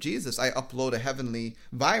name of Jesus, I upload a heavenly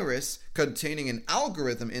virus containing an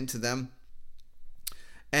algorithm into them.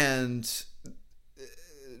 And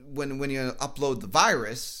when you upload the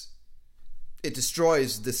virus, it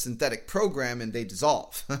destroys the synthetic program and they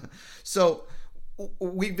dissolve. So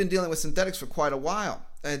we've been dealing with synthetics for quite a while.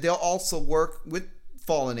 They'll also work with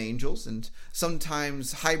fallen angels and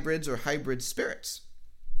sometimes hybrids or hybrid spirits.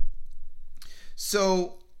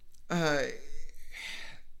 So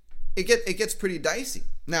it gets pretty dicey.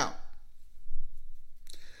 Now,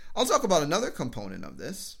 I'll talk about another component of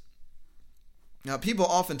this. Now, people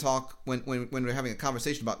often talk when we're having a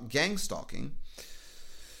conversation about gang-stalking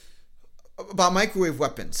about microwave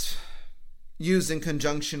weapons used in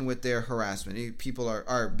conjunction with their harassment. People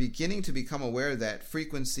are beginning to become aware that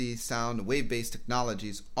frequency, sound, wave-based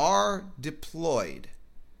technologies are deployed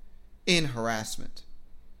in harassment.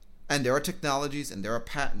 And there are technologies and there are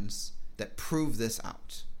patents that prove this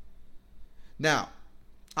out. Now,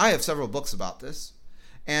 I have several books about this,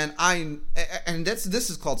 and this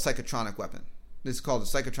is called psychotronic weapon. This is called the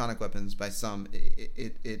psychotronic weapons by some.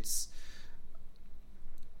 It's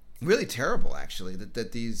really terrible, actually,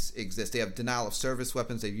 that these exist. They have denial of service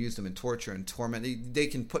weapons. They've used them in torture and torment. They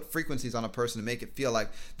can put frequencies on a person to make it feel like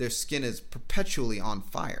their skin is perpetually on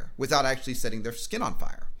fire without actually setting their skin on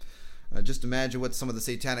fire. Just imagine what some of the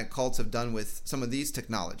satanic cults have done with some of these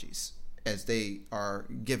technologies as they are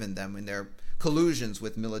given them in their collusions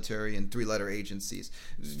with military and three-letter agencies.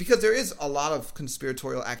 Because there is a lot of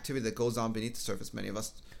conspiratorial activity that goes on beneath the surface. Many of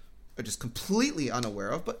us are just completely unaware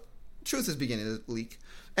of, but truth is beginning to leak.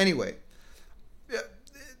 Anyway,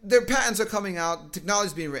 their patents are coming out, technology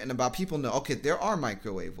is being written about, people know, okay, there are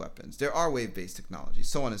microwave weapons, there are wave-based technologies,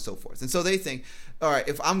 so on and so forth. And so they think, all right,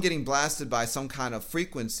 if I'm getting blasted by some kind of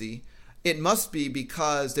frequency, it must be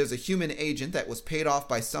because there's a human agent that was paid off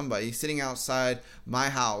by somebody sitting outside my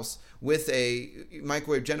house with a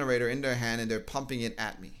microwave generator in their hand and they're pumping it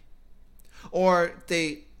at me. Or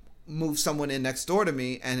they move someone in next door to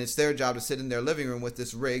me and it's their job to sit in their living room with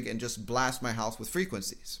this rig and just blast my house with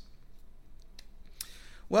frequencies.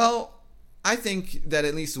 Well, I think that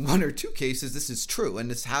at least in one or two cases this is true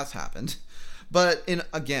and this has happened. But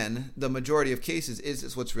again, the majority of cases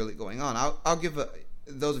is what's really going on. I'll give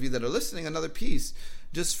those of you that are listening another piece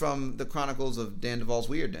just from the Chronicles of Dan Duval's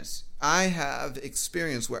Weirdness. I have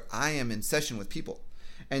experience where I am in session with people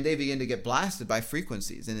and they begin to get blasted by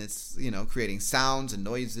frequencies, and it's, creating sounds and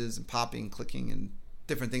noises and popping, clicking, and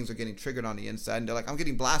different things are getting triggered on the inside, and they're like, I'm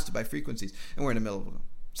getting blasted by frequencies, and we're in the middle of a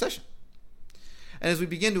session. And as we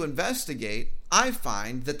begin to investigate, I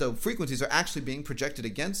find that the frequencies are actually being projected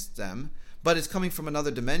against them but it's coming from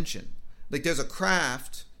another dimension. Like there's a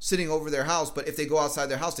craft sitting over their house, but if they go outside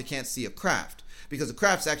their house, they can't see a craft because the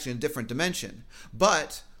craft's actually in a different dimension.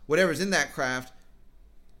 But whatever's in that craft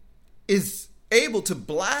is able to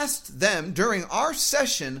blast them during our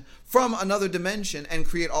session from another dimension and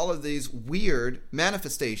create all of these weird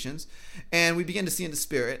manifestations. And we begin to see in the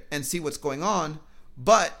spirit and see what's going on,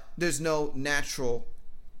 but there's no natural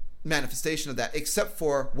manifestation of that except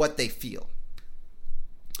for what they feel.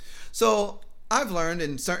 So I've learned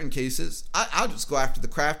in certain cases, I'll just go after the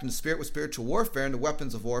craft and the spirit with spiritual warfare and the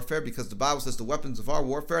weapons of warfare, because the Bible says the weapons of our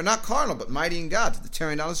warfare are not carnal, but mighty in God, to the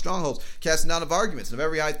tearing down of strongholds, casting down of arguments, and of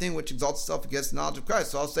every high thing which exalts itself against the knowledge of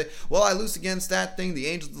Christ. So I'll say, well, I loose against that thing the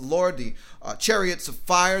angels of the Lord, the chariots of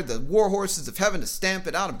fire, the war horses of heaven to stamp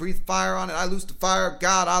it out and breathe fire on it. I loose the fire of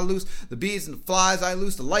God. I loose the bees and the flies. I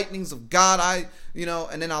loose the lightnings of God.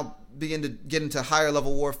 And then I'll begin to get into higher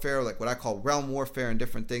level warfare, like what I call realm warfare and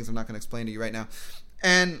different things I'm not going to explain to you right now.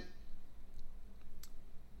 And,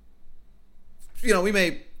 we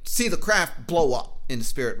may see the craft blow up in the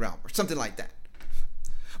spirit realm or something like that.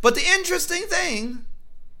 But the interesting thing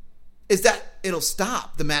is that it'll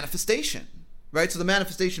stop the manifestation, right? So the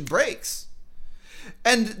manifestation breaks.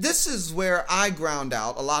 And this is where I ground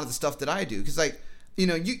out a lot of the stuff that I do. Because,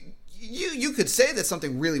 you could say that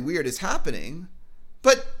something really weird is happening,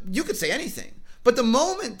 but you could say anything. But the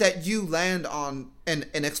moment that you land on an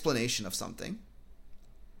explanation of something,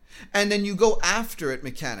 and then you go after it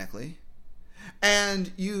mechanically,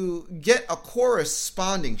 and you get a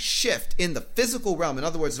corresponding shift in the physical realm, in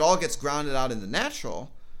other words, it all gets grounded out in the natural,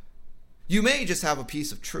 you may just have a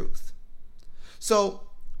piece of truth. So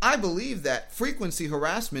I believe that frequency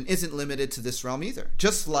harassment isn't limited to this realm either,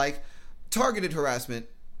 just like targeted harassment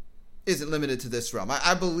isn't limited to this realm.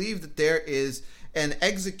 I believe that there is an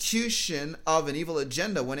execution of an evil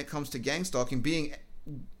agenda when it comes to gang-stalking being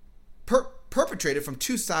perpetrated from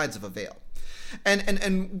two sides of a veil.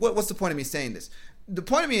 And what's the point of me saying this? The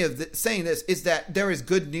point of me saying this is that there is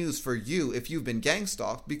good news for you if you've been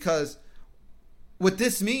gang-stalked, because what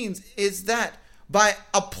this means is that by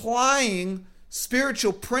applying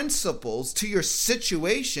spiritual principles to your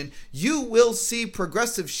situation, you will see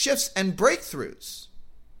progressive shifts and breakthroughs.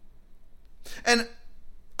 And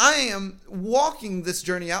I am walking this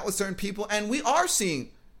journey out with certain people, and we are seeing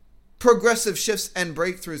progressive shifts and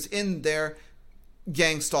breakthroughs in their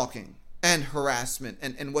gang stalking and harassment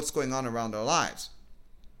and what's going on around our lives.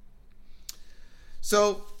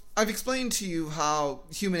 So I've explained to you how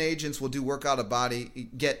human agents will do work out of body,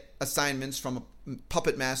 get assignments from a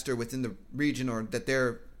puppet master within the region or that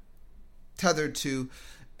they're tethered to,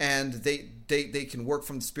 and they can work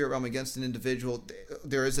from the spirit realm against an individual.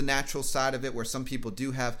 There is a natural side of it where some people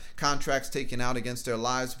do have contracts taken out against their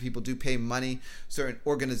lives. People do pay money. Certain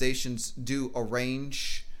organizations do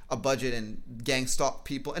arrange a budget and gang stalk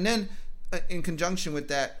people. And then in conjunction with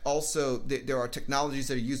that, also there are technologies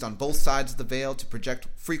that are used on both sides of the veil to project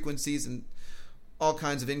frequencies and all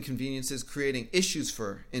kinds of inconveniences, creating issues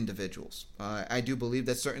for individuals. I do believe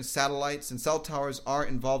that certain satellites and cell towers are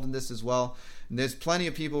involved in this as well. And there's plenty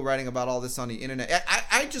of people writing about all this on the internet.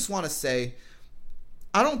 I just want to say,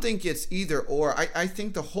 I don't think it's either or. I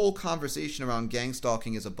think the whole conversation around gang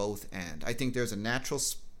stalking is a both and. I think there's a natural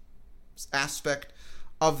aspect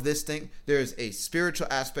of this thing. There's a spiritual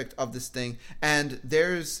aspect of this thing. And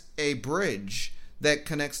there's a bridge that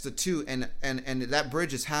connects the two, and that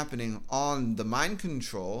bridge is happening on the mind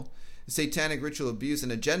control, satanic ritual abuse,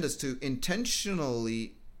 and agendas to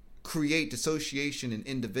intentionally create dissociation in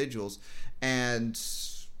individuals and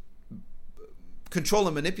control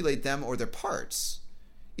and manipulate them or their parts,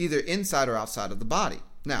 either inside or outside of the body.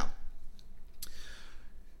 Now,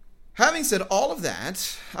 having said all of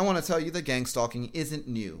that, I want to tell you that gang stalking isn't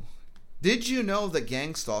new. Did you know that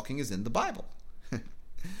gang stalking is in the Bible?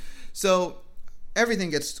 So everything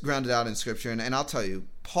gets grounded out in Scripture, and I'll tell you,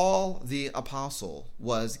 Paul the Apostle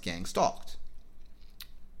was gang-stalked.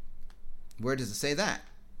 Where does it say that?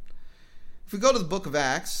 If we go to the book of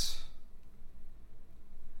Acts,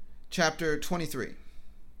 chapter 23,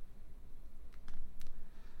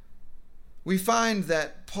 we find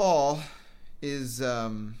that Paul is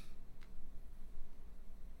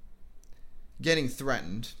getting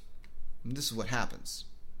threatened, and this is what happens.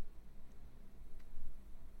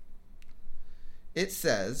 It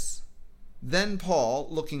says, "Then Paul,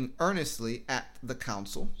 looking earnestly at the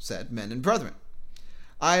council, said, 'Men and brethren,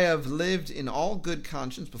 I have lived in all good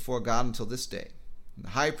conscience before God until this day.' And the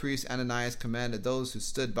high priest Ananias commanded those who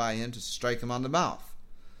stood by him to strike him on the mouth.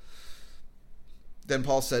 Then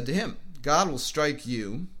Paul said to him, 'God will strike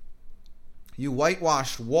you, you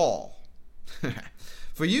whitewashed wall.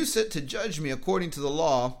 For you sit to judge me according to the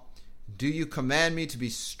law, Do you command me to be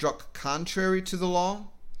struck contrary to the law?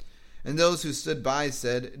 And those who stood by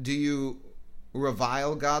said, Do you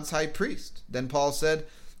revile God's high priest? Then Paul said,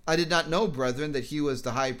 I did not know, brethren, that he was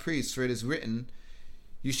the high priest, for it is written,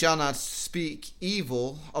 You shall not speak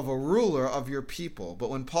evil of a ruler of your people. But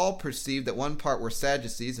when Paul perceived that one part were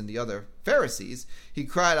Sadducees and the other Pharisees, he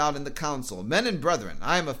cried out in the council, Men and brethren,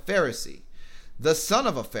 I am a Pharisee, the son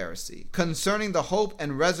of a Pharisee. Concerning the hope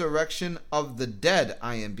and resurrection of the dead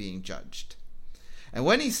I am being judged. And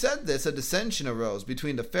when he said this, a dissension arose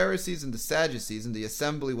between the Pharisees and the Sadducees, and the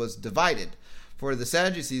assembly was divided. For the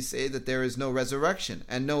Sadducees say that there is no resurrection,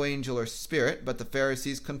 and no angel or spirit, but the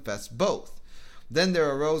Pharisees confess both. Then there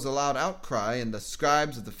arose a loud outcry, and the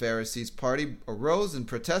scribes of the Pharisees' party arose and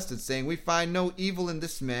protested, saying, We find no evil in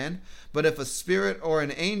this man, but if a spirit or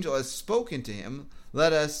an angel has spoken to him,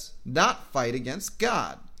 let us not fight against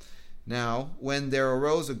God. Now, when there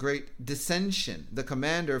arose a great dissension, the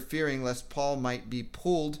commander, fearing lest Paul might be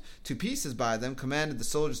pulled to pieces by them, commanded the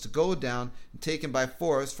soldiers to go down and take him by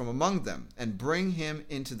force from among them, and bring him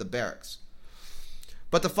into the barracks.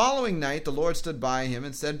 But the following night the Lord stood by him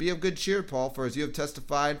and said, Be of good cheer, Paul, for as you have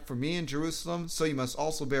testified for me in Jerusalem, so you must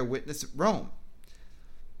also bear witness at Rome.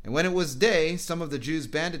 And when it was day, some of the Jews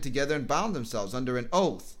banded together and bound themselves under an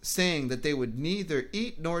oath, saying that they would neither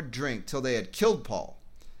eat nor drink till they had killed Paul.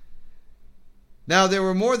 Now there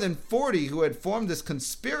were more than 40 who had formed this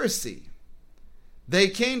conspiracy. They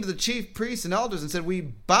came to the chief priests and elders and said, We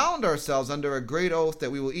bound ourselves under a great oath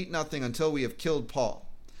that we will eat nothing until we have killed Paul.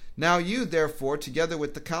 Now you, therefore, together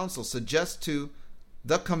with the council, suggest to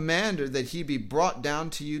the commander that he be brought down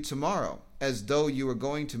to you tomorrow, as though you were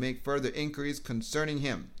going to make further inquiries concerning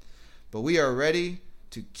him. But we are ready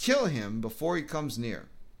to kill him before he comes near.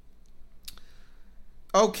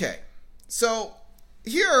 Okay, so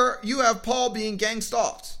here you have Paul being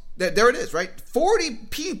gang-stalked. There it is, right? 40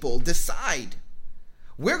 people decide,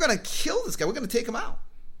 we're going to kill this guy. We're going to take him out.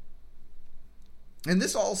 And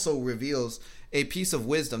this also reveals a piece of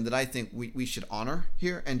wisdom that I think we should honor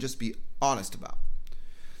here and just be honest about.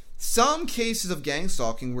 Some cases of gang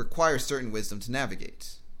stalking require certain wisdom to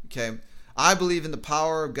navigate. Okay? I believe in the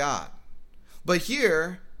power of God. But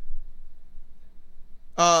here,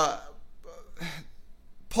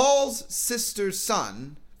 Paul's sister's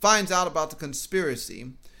son finds out about the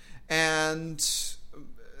conspiracy and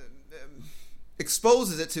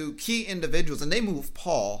exposes it to key individuals, and they move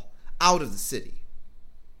Paul out of the city.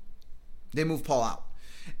 They move Paul out.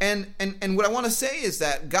 And what I want to say is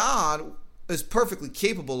that God is perfectly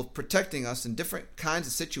capable of protecting us in different kinds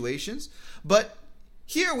of situations. But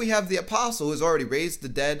here we have the apostle who has already raised the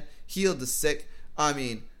dead, healed the sick.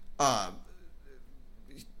 Done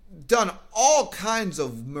all kinds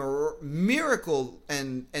of miracle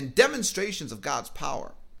and demonstrations of God's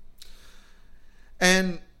power.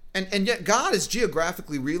 And yet God is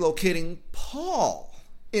geographically relocating Paul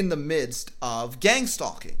in the midst of gang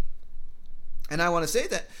stalking. And I want to say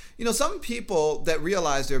that, some people that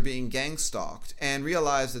realize they're being gang stalked and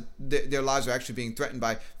realize that their lives are actually being threatened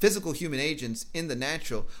by physical human agents in the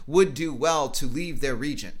natural would do well to leave their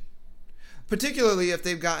region. Particularly if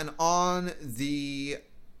they've gotten on the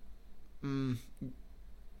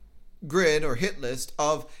grid or hit list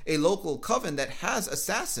of a local coven that has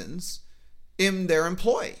assassins in their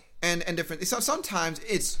employ and different. So sometimes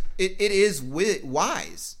it is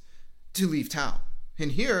wise to leave town.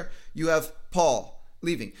 And here you have Paul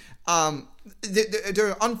leaving. There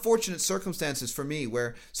are unfortunate circumstances for me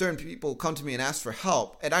where certain people come to me and ask for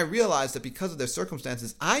help, and I realize that because of their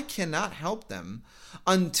circumstances, I cannot help them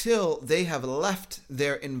until they have left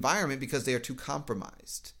their environment because they are too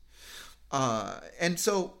compromised. And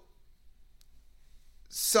so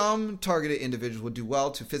some targeted individuals would do well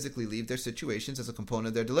to physically leave their situations as a component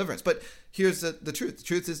of their deliverance. But here's the truth. The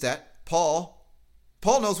truth is that Paul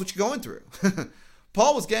knows what you're going through.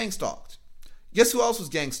 Paul was gang stalked. Guess who else was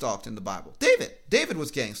gang stalked in the Bible? David. David was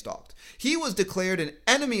gang stalked. He was declared an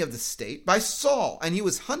enemy of the state by Saul, and he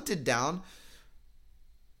was hunted down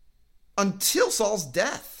until Saul's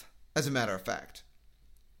death, as a matter of fact.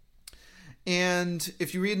 And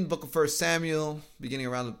if you read in the book of 1 Samuel, beginning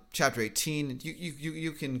around chapter 18,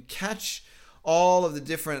 you can catch all of the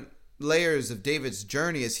different layers of David's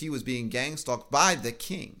journey as he was being gang stalked by the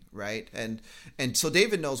king, right? And so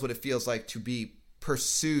David knows what it feels like to be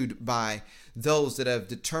pursued by those that have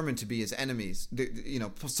determined to be his enemies.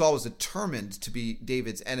 Saul was determined to be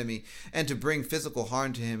David's enemy and to bring physical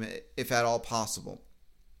harm to him if at all possible.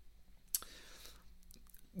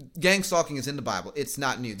 Gang stalking is in the Bible. It's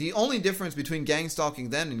not new. The only difference between gang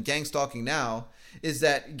stalking then and gang stalking now is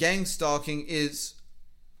that gang stalking is,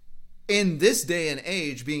 in this day and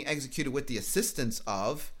age, being executed with the assistance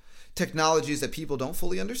of technologies that people don't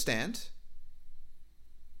fully understand,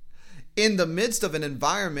 in the midst of an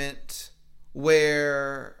environment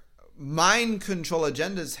where mind control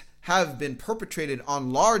agendas have been perpetrated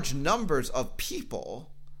on large numbers of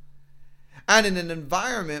people, and in an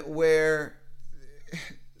environment where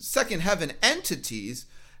second heaven entities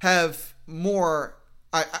have more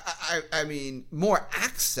more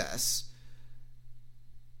access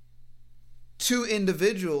to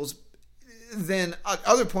individuals than at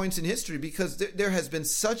other points in history, because there has been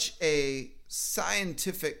such a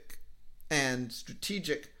scientific and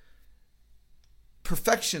strategic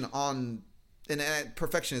perfection on, and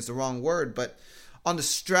perfection is the wrong word, but on the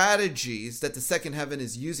strategies that the second heaven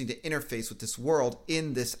is using to interface with this world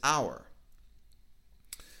in this hour.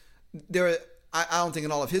 I don't think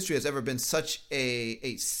in all of history has ever been such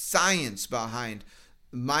a science behind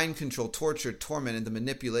mind control, torture, torment, and the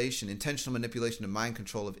manipulation, intentional manipulation and mind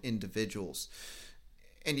control of individuals.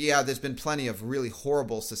 And yeah, there's been plenty of really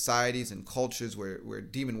horrible societies and cultures where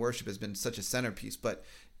demon worship has been such a centerpiece. But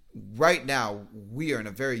right now, we are in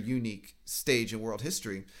a very unique stage in world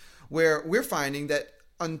history where we're finding that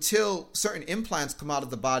until certain implants come out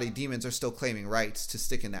of the body, demons are still claiming rights to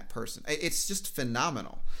stick in that person. It's just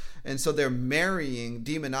phenomenal. And so they're marrying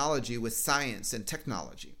demonology with science and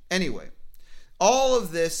technology. Anyway, all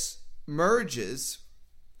of this merges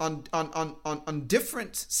on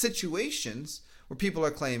different situations where people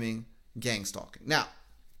are claiming gang stalking. Now,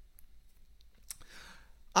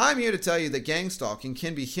 I'm here to tell you that gang stalking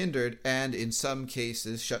can be hindered and in some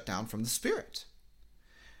cases shut down from the spirit.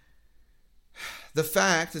 The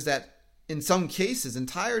fact is that in some cases,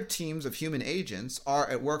 entire teams of human agents are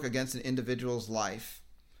at work against an individual's life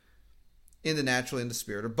in the natural, in the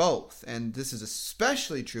spirit, or both. And this is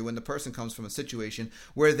especially true when the person comes from a situation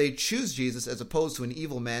where they choose Jesus as opposed to an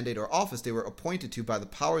evil mandate or office they were appointed to by the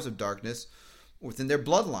powers of darkness within their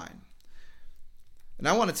bloodline. And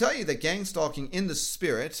I want to tell you that gang stalking in the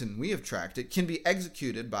spirit, and we have tracked it, can be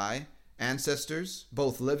executed by ancestors,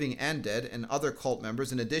 both living and dead, and other cult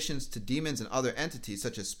members, in addition to demons and other entities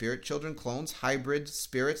such as spirit children, clones, hybrid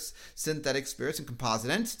spirits, synthetic spirits, and composite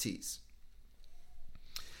entities.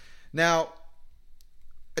 Now,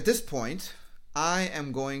 at this point, I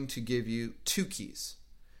am going to give you 2 keys,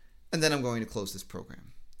 and then I'm going to close this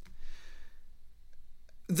program.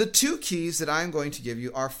 The 2 keys that I'm going to give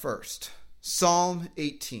you are, first, Psalm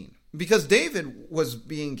 18. Because David was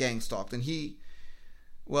being gang stalked, and he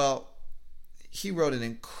wrote an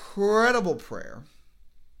incredible prayer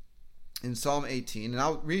in Psalm 18, and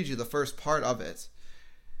I'll read you the first part of it.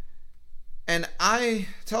 And I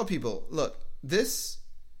tell people, look, this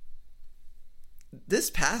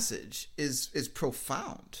passage is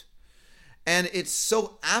profound, and it's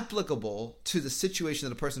so applicable to the situation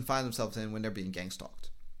that a person finds themselves in when they're being gang stalked.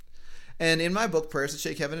 And in my book, Prayers That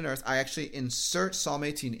Shake Heaven and Earth, I actually insert Psalm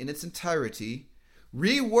 18 in its entirety,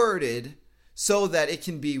 reworded so that it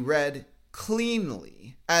can be read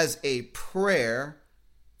cleanly as a prayer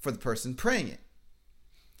for the person praying it.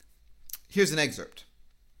 Here's an excerpt.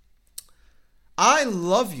 I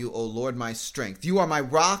love you, O Lord, my strength. You are my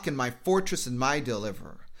rock and my fortress and my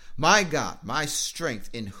deliverer. My God, my strength,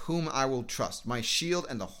 in whom I will trust, my shield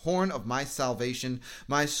and the horn of my salvation,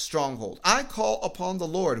 my stronghold. I call upon the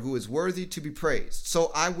Lord, who is worthy to be praised,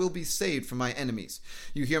 so I will be saved from my enemies.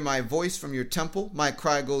 You hear my voice from your temple. My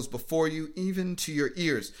cry goes before you, even to your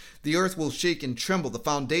ears. The earth will shake and tremble. The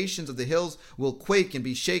foundations of the hills will quake and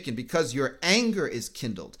be shaken, because your anger is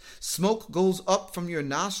kindled. Smoke goes up from your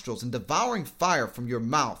nostrils, and devouring fire from your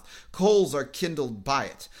mouth. Coals are kindled by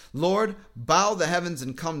it. Lord, bow the heavens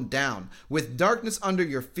and come down. With darkness under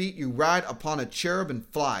your feet, you ride upon a cherub and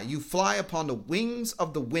fly. You fly upon the wings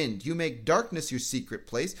of the wind. You make darkness your secret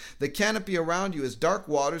place. The canopy around you is dark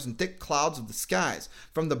waters and thick clouds of the skies.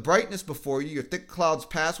 From the brightness before you, your thick clouds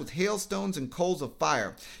pass with hailstones and coals of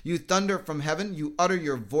fire. You thunder from heaven. You utter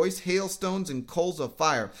your voice, hailstones and coals of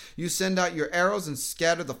fire. You send out your arrows and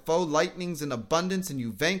scatter the foe, lightnings in abundance, and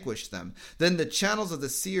you vanquish them. Then the channels of the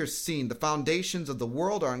sea are seen. The foundations of the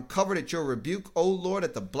world are uncovered at your rebuke, O Lord,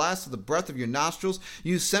 at the blast of the breath of your nostrils.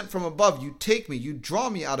 You sent from above. You take me. You draw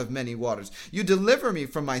me out of many waters. You deliver me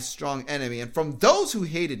from my strong enemy and from those who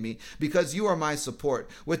hated me, because you are my support.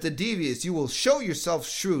 With the devious, you will show yourself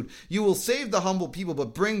shrewd. You will save the humble people,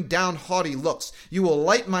 but bring down haughty looks. You will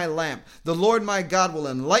light my my lamp. The Lord my God will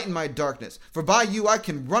enlighten my darkness. For by you I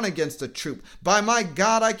can run against a troop. By my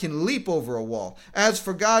God I can leap over a wall. As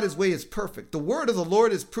for God, his way is perfect. The word of the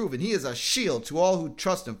Lord is proven. He is a shield to all who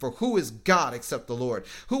trust him. For who is God except the Lord?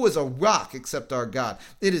 Who is a rock except our God?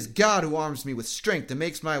 It is God who arms me with strength and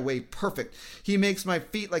makes my way perfect. He makes my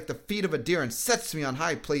feet like the feet of a deer and sets me on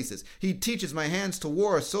high places. He teaches my hands to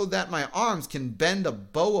war so that my arms can bend a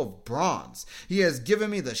bow of bronze. He has given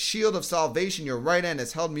me the shield of salvation. Your right hand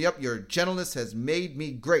has held me up. Your gentleness has made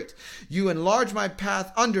me great. You enlarged my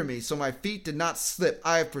path under me so my feet did not slip.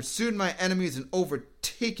 I have pursued my enemies and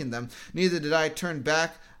overtaken them. Neither did I turn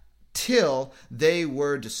back till they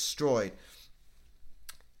were destroyed.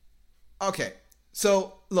 Okay,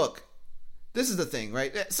 so look, this is the thing,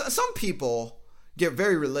 right? Some people get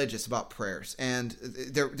very religious about prayers, and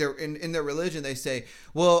they're in their religion they say,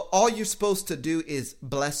 well, all you're supposed to do is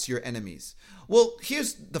bless your enemies. Well,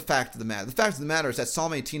 here's the fact of the matter. The fact of the matter is that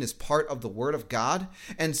Psalm 18 is part of the Word of God,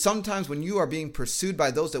 and sometimes when you are being pursued by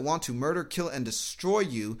those that want to murder, kill, and destroy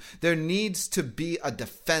you, there needs to be a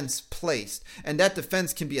defense placed, and that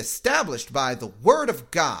defense can be established by the Word of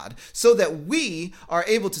God so that we are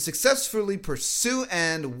able to successfully pursue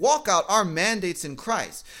and walk out our mandates in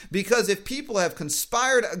Christ. Because if people have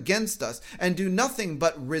conspired against us and do nothing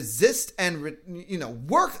but resist and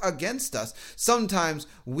work against us, sometimes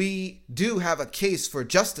we do have a case for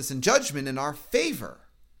justice and judgment in our favor.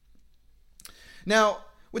 Now,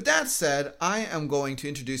 with that said, I am going to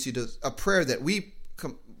introduce you to a prayer that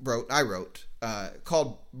I wrote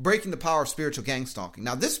called Breaking the Power of Spiritual Gang-Stalking.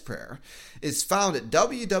 Now, this prayer is found at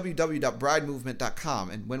www.bridemovement.com,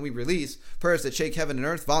 and when we release Prayers That Shake Heaven and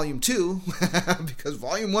Earth, Volume 2, because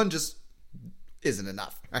Volume 1 just isn't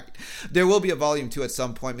enough, right? There will be a Volume 2 at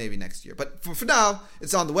some point, maybe next year. But for now,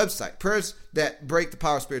 it's on the website, Prayers That Break the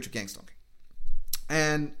Power of Spiritual Gang-Stalking.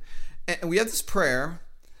 And we have this prayer,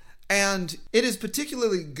 and it is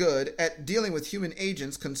particularly good at dealing with human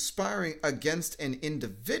agents conspiring against an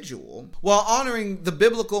individual while honoring the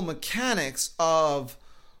biblical mechanics of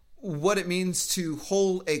what it means to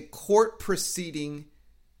hold a court proceeding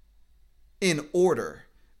in order.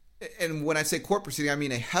 And when I say court proceeding, I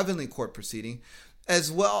mean a heavenly court proceeding,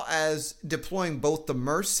 as well as deploying both the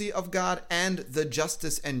mercy of God and the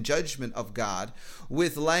justice and judgment of God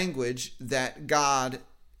with language that God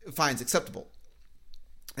finds acceptable.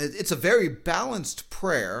 It's a very balanced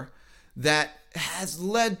prayer that has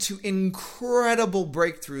led to incredible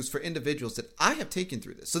breakthroughs for individuals that I have taken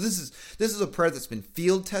through this. So this is a prayer that's been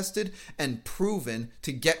field tested and proven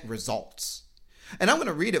to get results. And I'm going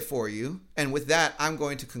to read it for you. And with that, I'm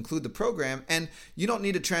going to conclude the program. And you don't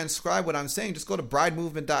need to transcribe what I'm saying. Just go to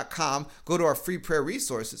bridemovement.com, go to our free prayer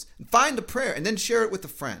resources, and find the prayer, and then share it with a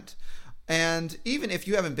friend. And even if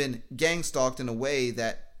you haven't been gang-stalked in a way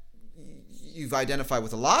that you've identified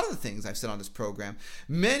with a lot of the things I've said on this program,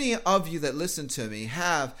 many of you that listen to me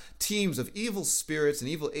have teams of evil spirits and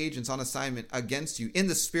evil agents on assignment against you in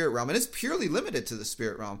the spirit realm, and it's purely limited to the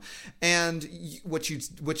spirit realm. And what you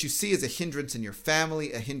see is a hindrance in your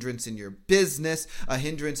family, a hindrance in your business, a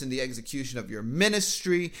hindrance in the execution of your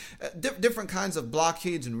ministry, different kinds of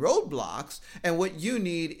blockades and roadblocks. And what you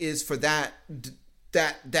need is for that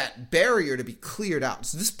barrier to be cleared out.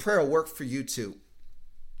 So this prayer will work for you too.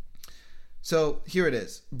 So here it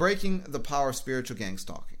is, breaking the power of spiritual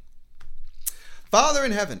gang-stalking. Father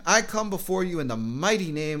in heaven, I come before you in the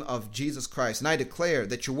mighty name of Jesus Christ, and I declare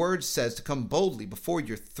that your word says to come boldly before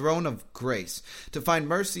your throne of grace, to find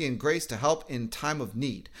mercy and grace to help in time of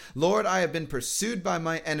need. Lord, I have been pursued by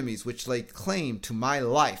my enemies, which lay claim to my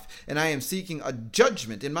life, and I am seeking a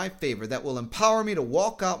judgment in my favor that will empower me to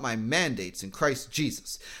walk out my mandates in Christ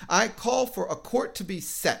Jesus. I call for a court to be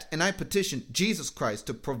set, and I petition Jesus Christ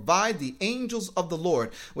to provide the angels of the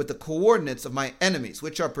Lord with the coordinates of my enemies,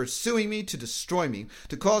 which are pursuing me to destroy me,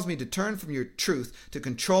 to cause me to turn from your truth, to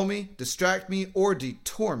control me, distract me, or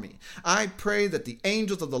detour me. I pray that the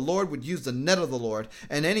angels of the Lord would use the net of the Lord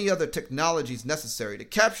and any other technologies necessary to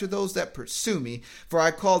capture those that pursue me, for I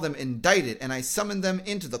call them indicted, and I summon them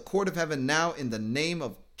into the court of heaven now in the name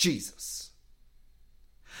of Jesus.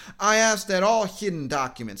 I ask that all hidden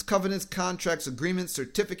documents, covenants, contracts, agreements,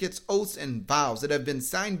 certificates, oaths, and vows that have been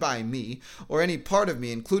signed by me or any part of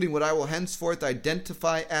me, including what I will henceforth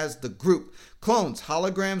identify as the group, clones,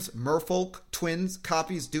 holograms, merfolk, twins,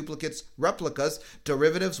 copies, duplicates, replicas,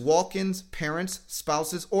 derivatives, walk-ins, parents,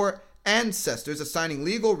 spouses, or ancestors assigning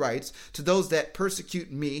legal rights to those that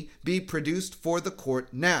persecute me, be produced for the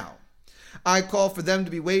court now. I call for them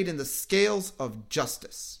to be weighed in the scales of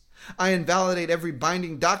justice. I invalidate every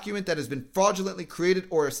binding document that has been fraudulently created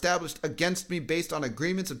or established against me based on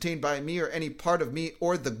agreements obtained by me or any part of me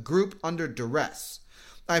or the group under duress.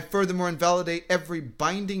 I furthermore invalidate every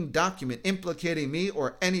binding document implicating me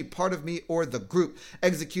or any part of me or the group,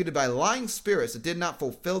 executed by lying spirits that did not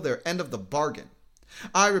fulfill their end of the bargain.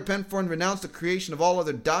 I repent for and renounce the creation of all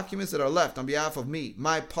other documents that are left on behalf of me,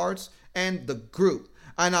 my parts, and the group.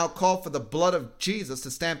 I now call for the blood of Jesus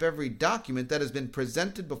to stamp every document that has been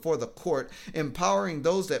presented before the court, empowering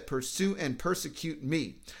those that pursue and persecute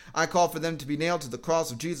me. I call for them to be nailed to the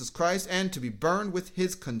cross of Jesus Christ and to be burned with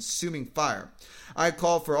his consuming fire. I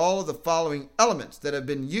call for all of the following elements that have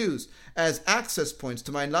been used as access points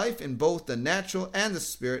to my life in both the natural and the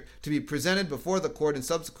spirit to be presented before the court and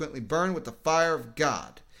subsequently burned with the fire of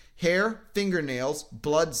God. Hair, fingernails,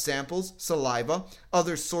 blood samples, saliva,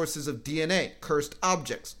 other sources of DNA, cursed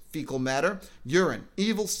objects, fecal matter, urine,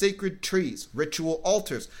 evil sacred trees, ritual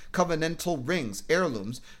altars, covenantal rings,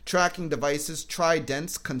 heirlooms, tracking devices,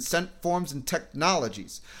 tridents, consent forms, and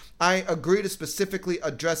technologies. I agree to specifically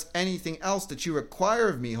address anything else that you require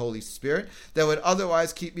of me, Holy Spirit, that would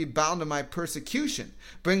otherwise keep me bound to my persecution.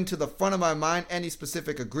 Bring to the front of my mind any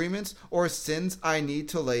specific agreements or sins I need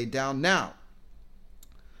to lay down now.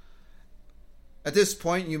 At this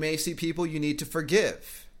point, you may see people you need to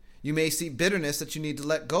forgive. You may see bitterness that you need to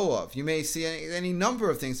let go of. You may see any number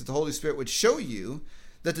of things that the Holy Spirit would show you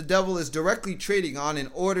that the devil is directly trading on in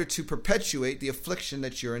order to perpetuate the affliction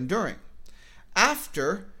that you're enduring.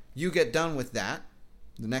 After you get done with that,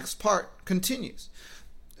 the next part continues.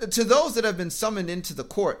 To those that have been summoned into the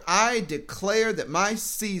court, I declare that my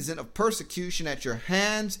season of persecution at your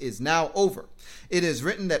hands is now over. It is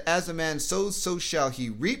written that as a man sows, so shall he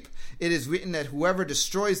reap. It is written that whoever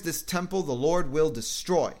destroys this temple, the Lord will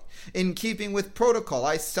destroy. In keeping with protocol,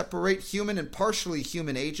 I separate human and partially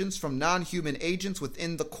human agents from non-human agents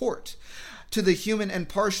within the court. To the human and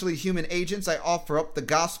partially human agents, I offer up the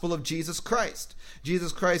gospel of Jesus Christ.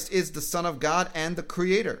 Jesus Christ is the Son of God and the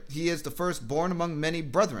Creator. He is the firstborn among many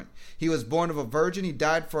brethren. He was born of a virgin. He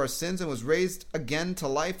died for our sins and was raised again to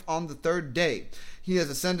life on the third day. He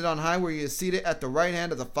has ascended on high, where he is seated at the right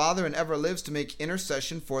hand of the Father and ever lives to make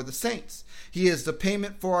intercession for the saints. He is the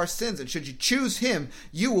payment for our sins, and should you choose him,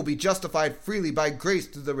 you will be justified freely by grace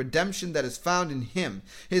through the redemption that is found in him.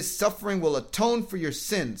 His suffering will atone for your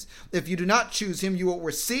sins. If you do not choose him, you will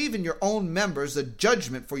receive in your own members the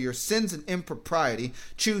judgment for your sins and impropriety.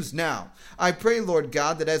 Choose now. I pray, Lord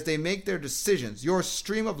God, that as they make their decisions, your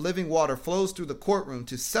stream of living water flows through the courtroom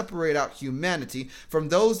to separate out humanity from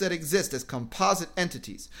those that exist as composite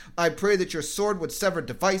entities. I pray that your sword would sever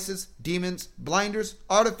devices, demons, blinders,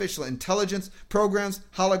 artificial intelligence, programs,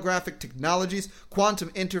 holographic technologies, quantum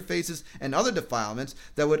interfaces, and other defilements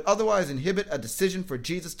that would otherwise inhibit a decision for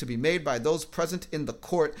Jesus to be made by those present in the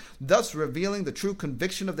court, thus revealing the true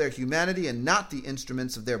conviction of their humanity and not the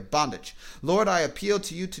instruments of their bondage. Lord, I appeal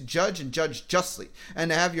to you to judge and judge justly,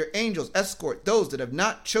 and to have your angels escort those that have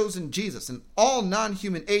not chosen Jesus and all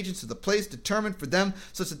non-human agents to the place determined for them,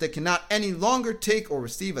 such that they cannot any longer take or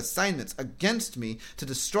receive assignments against me to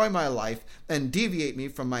destroy my life and deviate me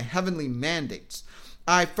from my heavenly mandates.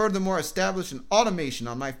 I furthermore establish an automation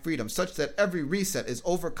on my freedom such that every reset is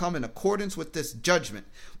overcome in accordance with this judgment.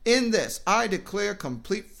 In this, I declare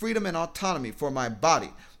complete freedom and autonomy for my body,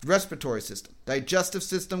 respiratory system, digestive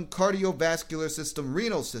system, cardiovascular system,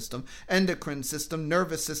 renal system, endocrine system,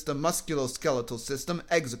 nervous system, musculoskeletal system,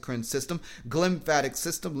 exocrine system, glymphatic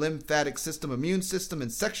system, immune system,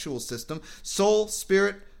 and sexual system, soul,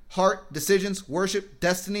 spirit, heart, decisions, worship,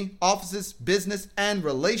 destiny, offices, business, and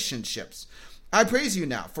relationships. I praise you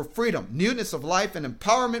now for freedom, newness of life, and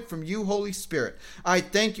empowerment from you, Holy Spirit. I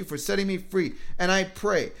thank you for setting me free, and I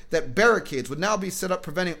pray that barricades would now be set up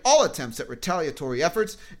preventing all attempts at retaliatory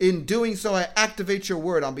efforts. In doing so, I activate your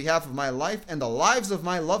word on behalf of my life and the lives of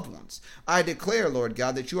my loved ones. I declare, Lord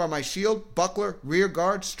God, that you are my shield, buckler, rear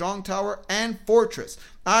guard, strong tower, and fortress.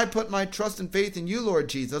 I put my trust and faith in you, Lord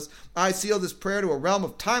Jesus. I seal this prayer to a realm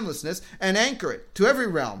of timelessness and anchor it to every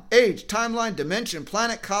realm, age, timeline, dimension,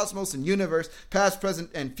 planet, cosmos, and universe, past,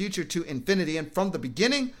 present, and future to infinity, and from the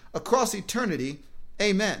beginning across eternity.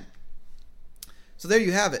 Amen. So there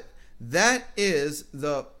you have it. That is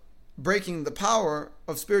the breaking the power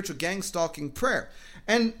of spiritual gang-stalking prayer.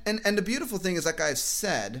 And the beautiful thing is, like I've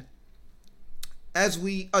said, as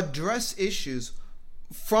we address issues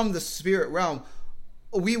from the spirit realm,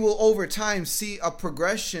 we will over time see a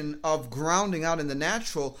progression of grounding out in the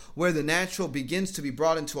natural, where the natural begins to be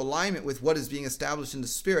brought into alignment with what is being established in the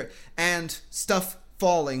spirit and stuff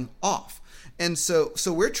falling off. And so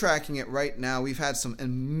we're tracking it right now. We've had some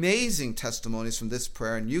amazing testimonies from this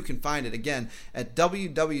prayer, and you can find it again at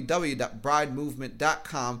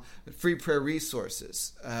www.bridemovement.com, free prayer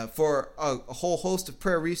resources. For a whole host of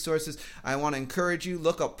prayer resources, I want to encourage you,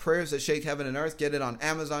 look up Prayers That Shake Heaven and Earth. Get it on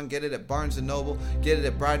Amazon, get it at Barnes & Noble, get it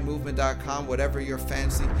at bridemovement.com, whatever your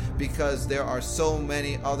fancy, because there are so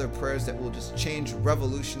many other prayers that will just change,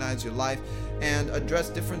 revolutionize your life, and address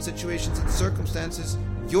different situations and circumstances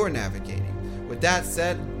you're navigating. With that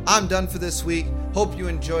said, I'm done for this week. Hope you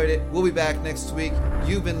enjoyed it. We'll be back next week.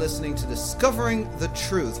 You've been listening to Discovering the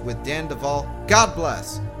Truth with Dan Duval. God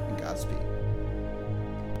bless and Godspeed.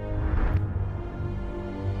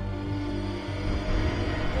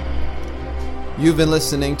 You've been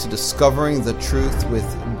listening to Discovering the Truth with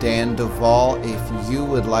Dan Duval. If you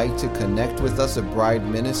would like to connect with us at Bride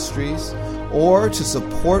Ministries or to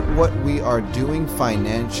support what we are doing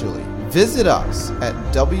financially, visit us at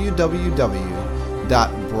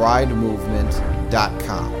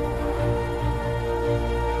www.bridemovement.com.